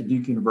 I went to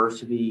Duke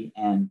University,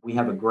 and we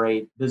have a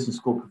great business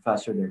school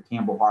professor there,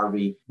 Campbell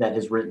Harvey, that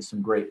has written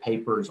some great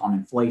papers on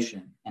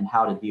inflation and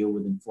how to deal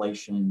with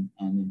inflation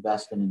and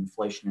invest in an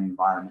inflationary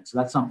environment. So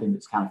that's something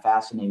that's kind of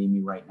fascinating me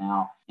right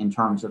now in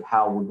terms of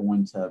how we're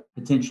going to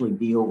potentially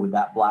deal with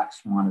that black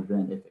swan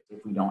event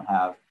if we don't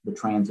have the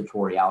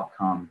transitory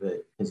outcome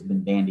that has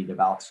been bandied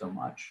about so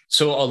much.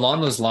 So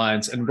along those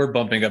lines, and we're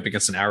bumping up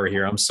against an hour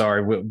here, I'm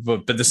sorry,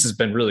 but this has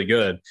been really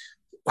good.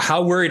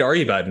 How worried are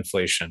you about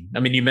inflation? I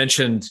mean, you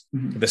mentioned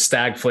the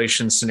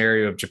stagflation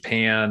scenario of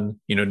Japan.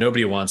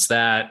 Nobody wants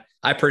that.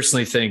 I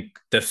personally think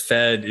the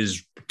Fed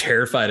is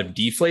terrified of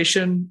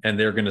deflation, and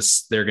they're going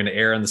to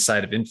err on the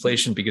side of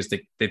inflation because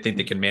they think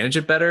they can manage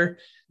it better.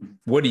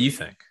 What do you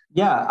think?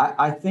 Yeah,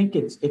 I think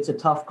it's a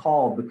tough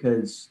call,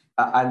 because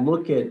I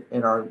look at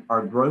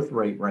our growth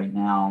rate right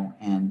now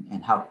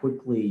and how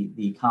quickly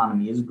the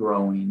economy is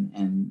growing,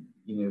 and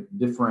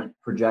different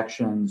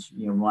projections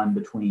run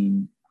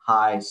between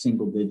high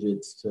single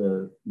digits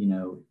to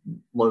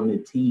low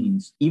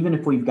mid-teens. Even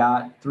if we've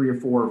got 3 or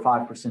 4 or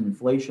 5%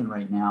 inflation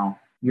right now,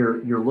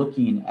 you're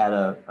looking at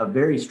a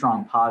very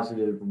strong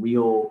positive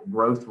real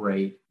growth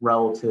rate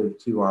relative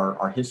to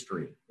our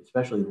history,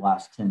 especially the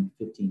last 10,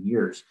 15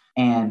 years.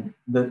 And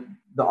the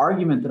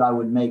argument that I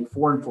would make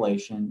for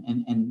inflation,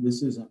 and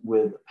this isn't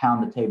with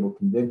pound the table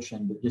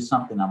conviction, but just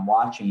something I'm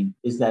watching,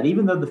 is that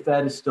even though the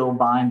Fed is still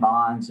buying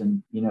bonds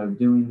and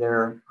doing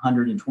their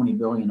 $120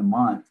 billion a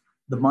month,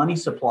 the money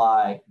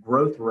supply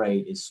growth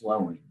rate is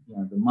slowing.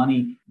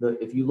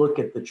 If you look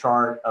at the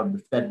chart of the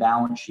Fed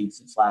balance sheet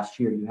since last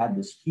year, you had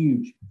this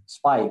huge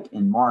spike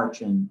in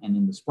March and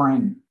in the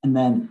spring. And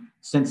then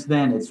since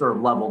then, it's sort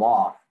of leveled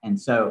off. And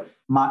so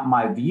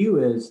my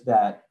view is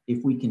that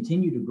if we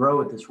continue to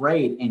grow at this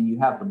rate, and you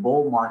have the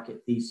bull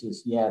market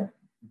thesis,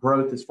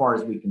 growth as far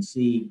as we can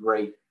see,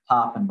 great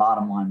top and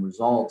bottom line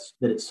results,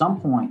 that at some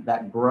point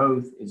that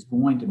growth is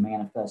going to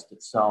manifest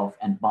itself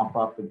and bump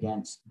up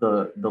against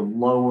the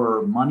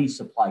lower money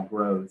supply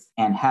growth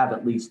and have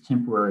at least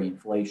temporary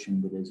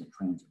inflation that isn't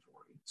transitory.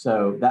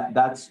 So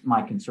that's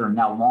my concern.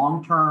 Now,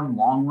 long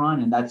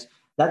run, and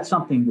that's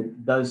something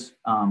that does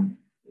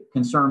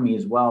concern me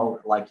as well,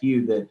 like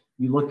you, that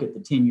you look at the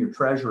 10-year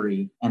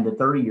Treasury and the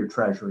 30-year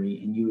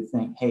Treasury, and you would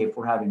think, hey, if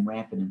we're having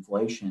rampant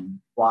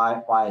inflation,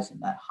 why isn't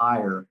that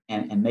higher?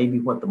 And maybe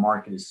what the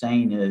market is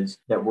saying is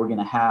that we're going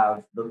to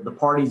have, the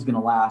party's going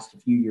to last a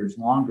few years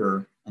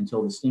longer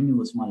until the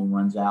stimulus money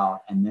runs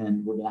out, and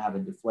then we're going to have a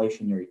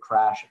deflationary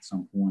crash at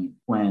some point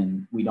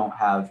when we don't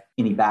have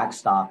any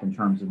backstop in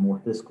terms of more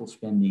fiscal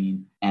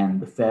spending, and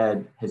the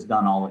Fed has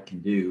done all it can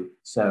do.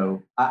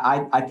 So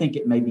I think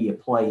it may be a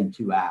play in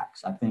two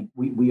acts. I think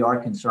we are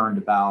concerned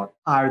about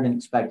higher than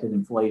expected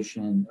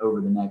inflation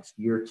over the next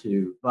year or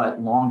two, but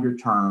longer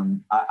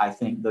term, I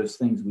think those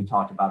things we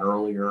talked about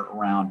earlier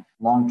around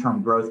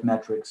long-term growth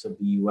metrics of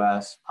the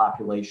U.S.,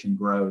 population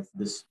growth,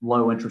 this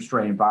low interest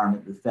rate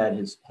environment the Fed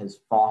has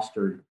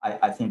fostered,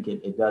 I think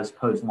it does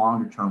pose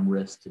longer-term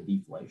risk to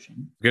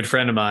deflation. Good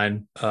friend of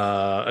mine,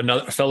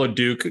 another fellow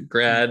Duke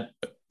grad,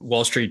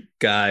 Wall Street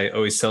guy,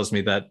 always tells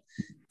me that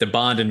the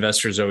bond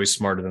investor is always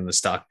smarter than the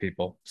stock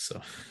people.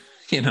 So,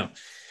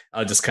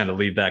 I'll just kind of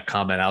leave that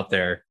comment out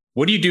there.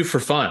 What do you do for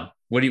fun?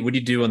 What do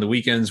you do on the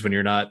weekends when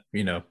you're not,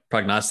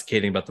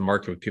 prognosticating about the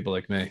market with people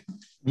like me?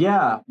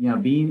 Yeah,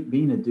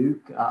 being a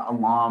Duke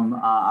alum,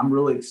 I'm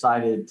really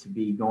excited to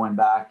be going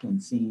back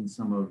and seeing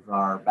some of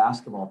our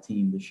basketball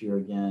team this year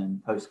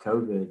again,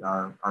 post-COVID.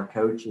 Our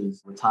coach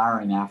is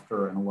retiring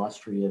after an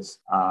illustrious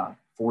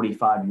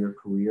 45-year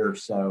career.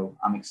 So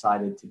I'm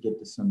excited to get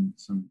to some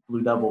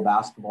Blue Devil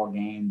basketball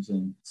games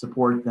and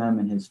support them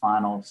in his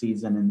final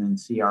season, and then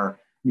see our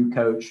new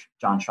coach,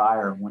 John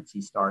Shire, once he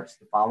starts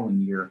the following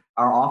year.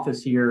 Our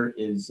office here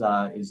is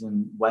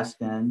in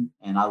West End,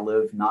 and I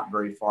live not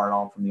very far at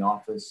all from the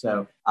office.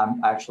 So I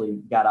actually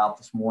got out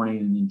this morning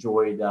and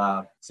enjoyed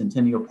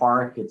Centennial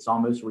Park. It's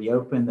almost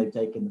reopened. They've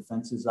taken the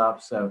fences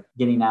up. So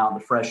getting out in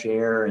the fresh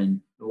air, and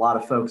a lot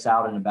of folks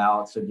out and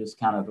about. So just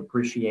kind of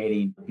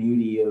appreciating the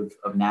beauty of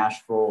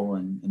Nashville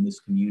and this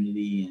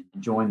community, and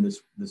enjoying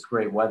this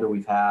great weather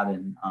we've had,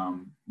 and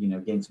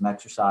getting some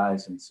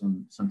exercise and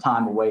some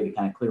time away to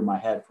kind of clear my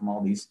head from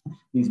all these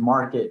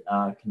market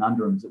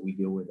conundrums that we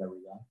deal with every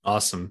day.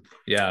 Awesome.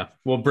 Yeah.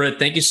 Well, Britt,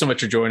 thank you so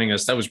much for joining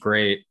us. That was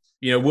great.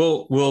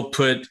 We'll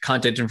put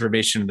contact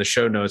information in the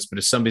show notes, but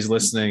if somebody's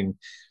listening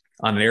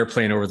on an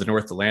airplane over the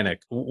North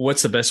Atlantic,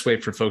 what's the best way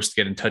for folks to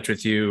get in touch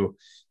with you,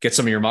 get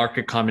some of your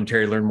market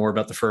commentary, learn more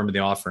about the firm and the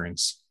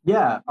offerings?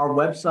 Yeah, our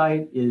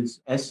website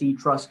is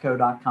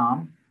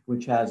setrustco.com,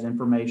 which has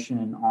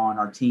information on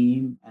our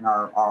team and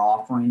our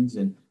offerings.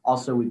 And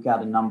also, we've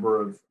got a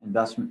number of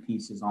investment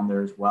pieces on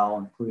there as well,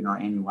 including our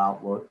annual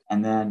outlook.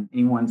 And then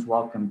anyone's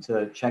welcome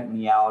to check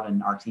me out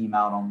and our team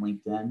out on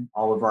LinkedIn.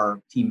 All of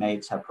our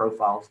teammates have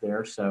profiles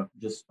there. So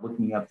just look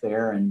me up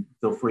there, and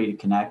feel free to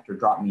connect or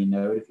drop me a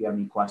note if you have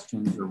any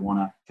questions or want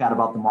to chat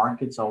about the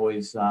markets.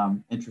 Always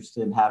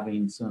interested in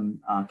having some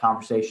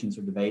conversations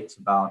or debates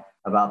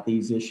about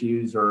these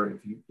issues, or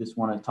if you just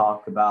want to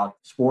talk about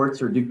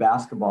sports or Duke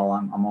basketball,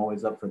 I'm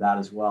always up for that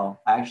as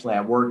well. Actually,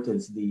 I worked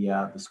as the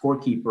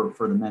scorekeeper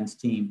for the men's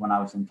team when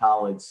I was in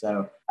college,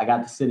 so I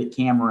got to sit at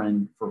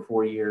Cameron for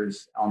 4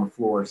 years on the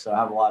floor. So I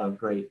have a lot of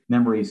great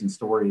memories and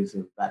stories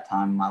of that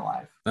time in my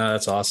life.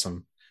 That's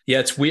awesome. Yeah,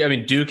 it's weird. I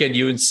mean, Duke and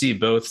UNC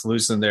both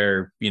losing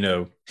their,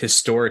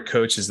 historic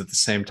coaches at the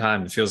same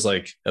time. It feels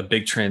like a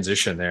big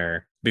transition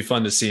there. It'd be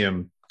fun to see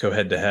them go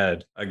head to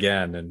head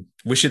again, and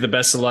wish you the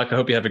best of luck. I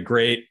hope you have a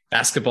great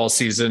basketball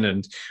season,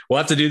 and we'll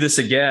have to do this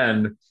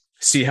again,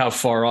 see how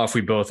far off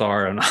we both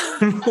are and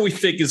what we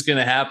think is going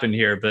to happen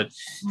here. But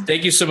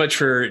thank you so much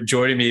for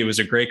joining me. It was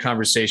a great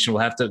conversation.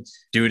 We'll have to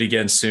do it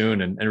again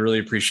soon, and really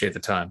appreciate the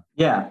time.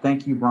 Yeah.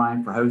 Thank you,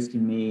 Brian, for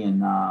hosting me.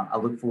 And I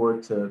look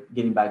forward to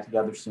getting back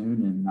together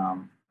soon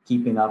and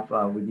keeping up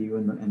with you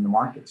in the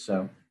market.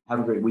 So have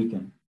a great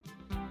weekend.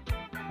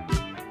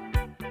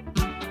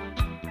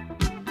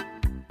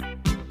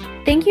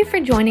 Thank you for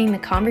joining the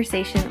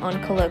conversation on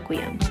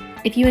Colloquium.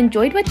 If you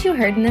enjoyed what you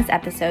heard in this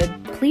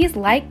episode, please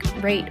like,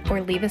 rate,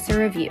 or leave us a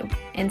review.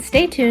 And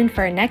stay tuned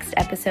for our next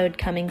episode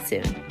coming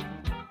soon.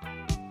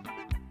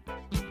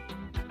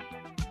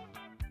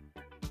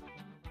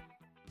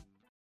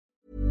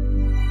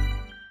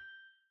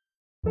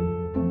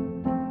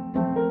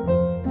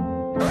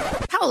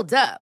 Hold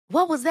up.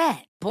 What was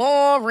that?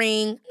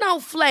 Boring. No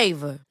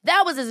flavor.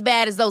 That was as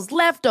bad as those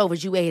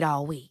leftovers you ate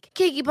all week.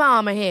 Keke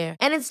Palmer here.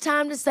 And it's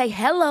time to say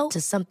hello to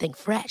something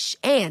fresh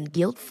and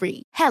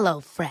guilt-free. Hello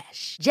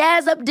Fresh.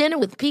 Jazz up dinner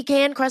with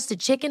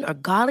pecan-crusted chicken or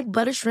garlic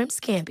butter shrimp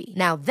scampi.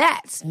 Now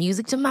that's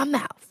music to my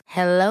mouth.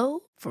 Hello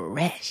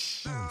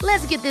Fresh.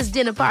 Let's get this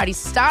dinner party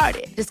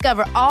started.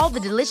 Discover all the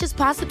delicious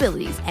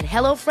possibilities at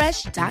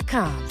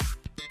HelloFresh.com.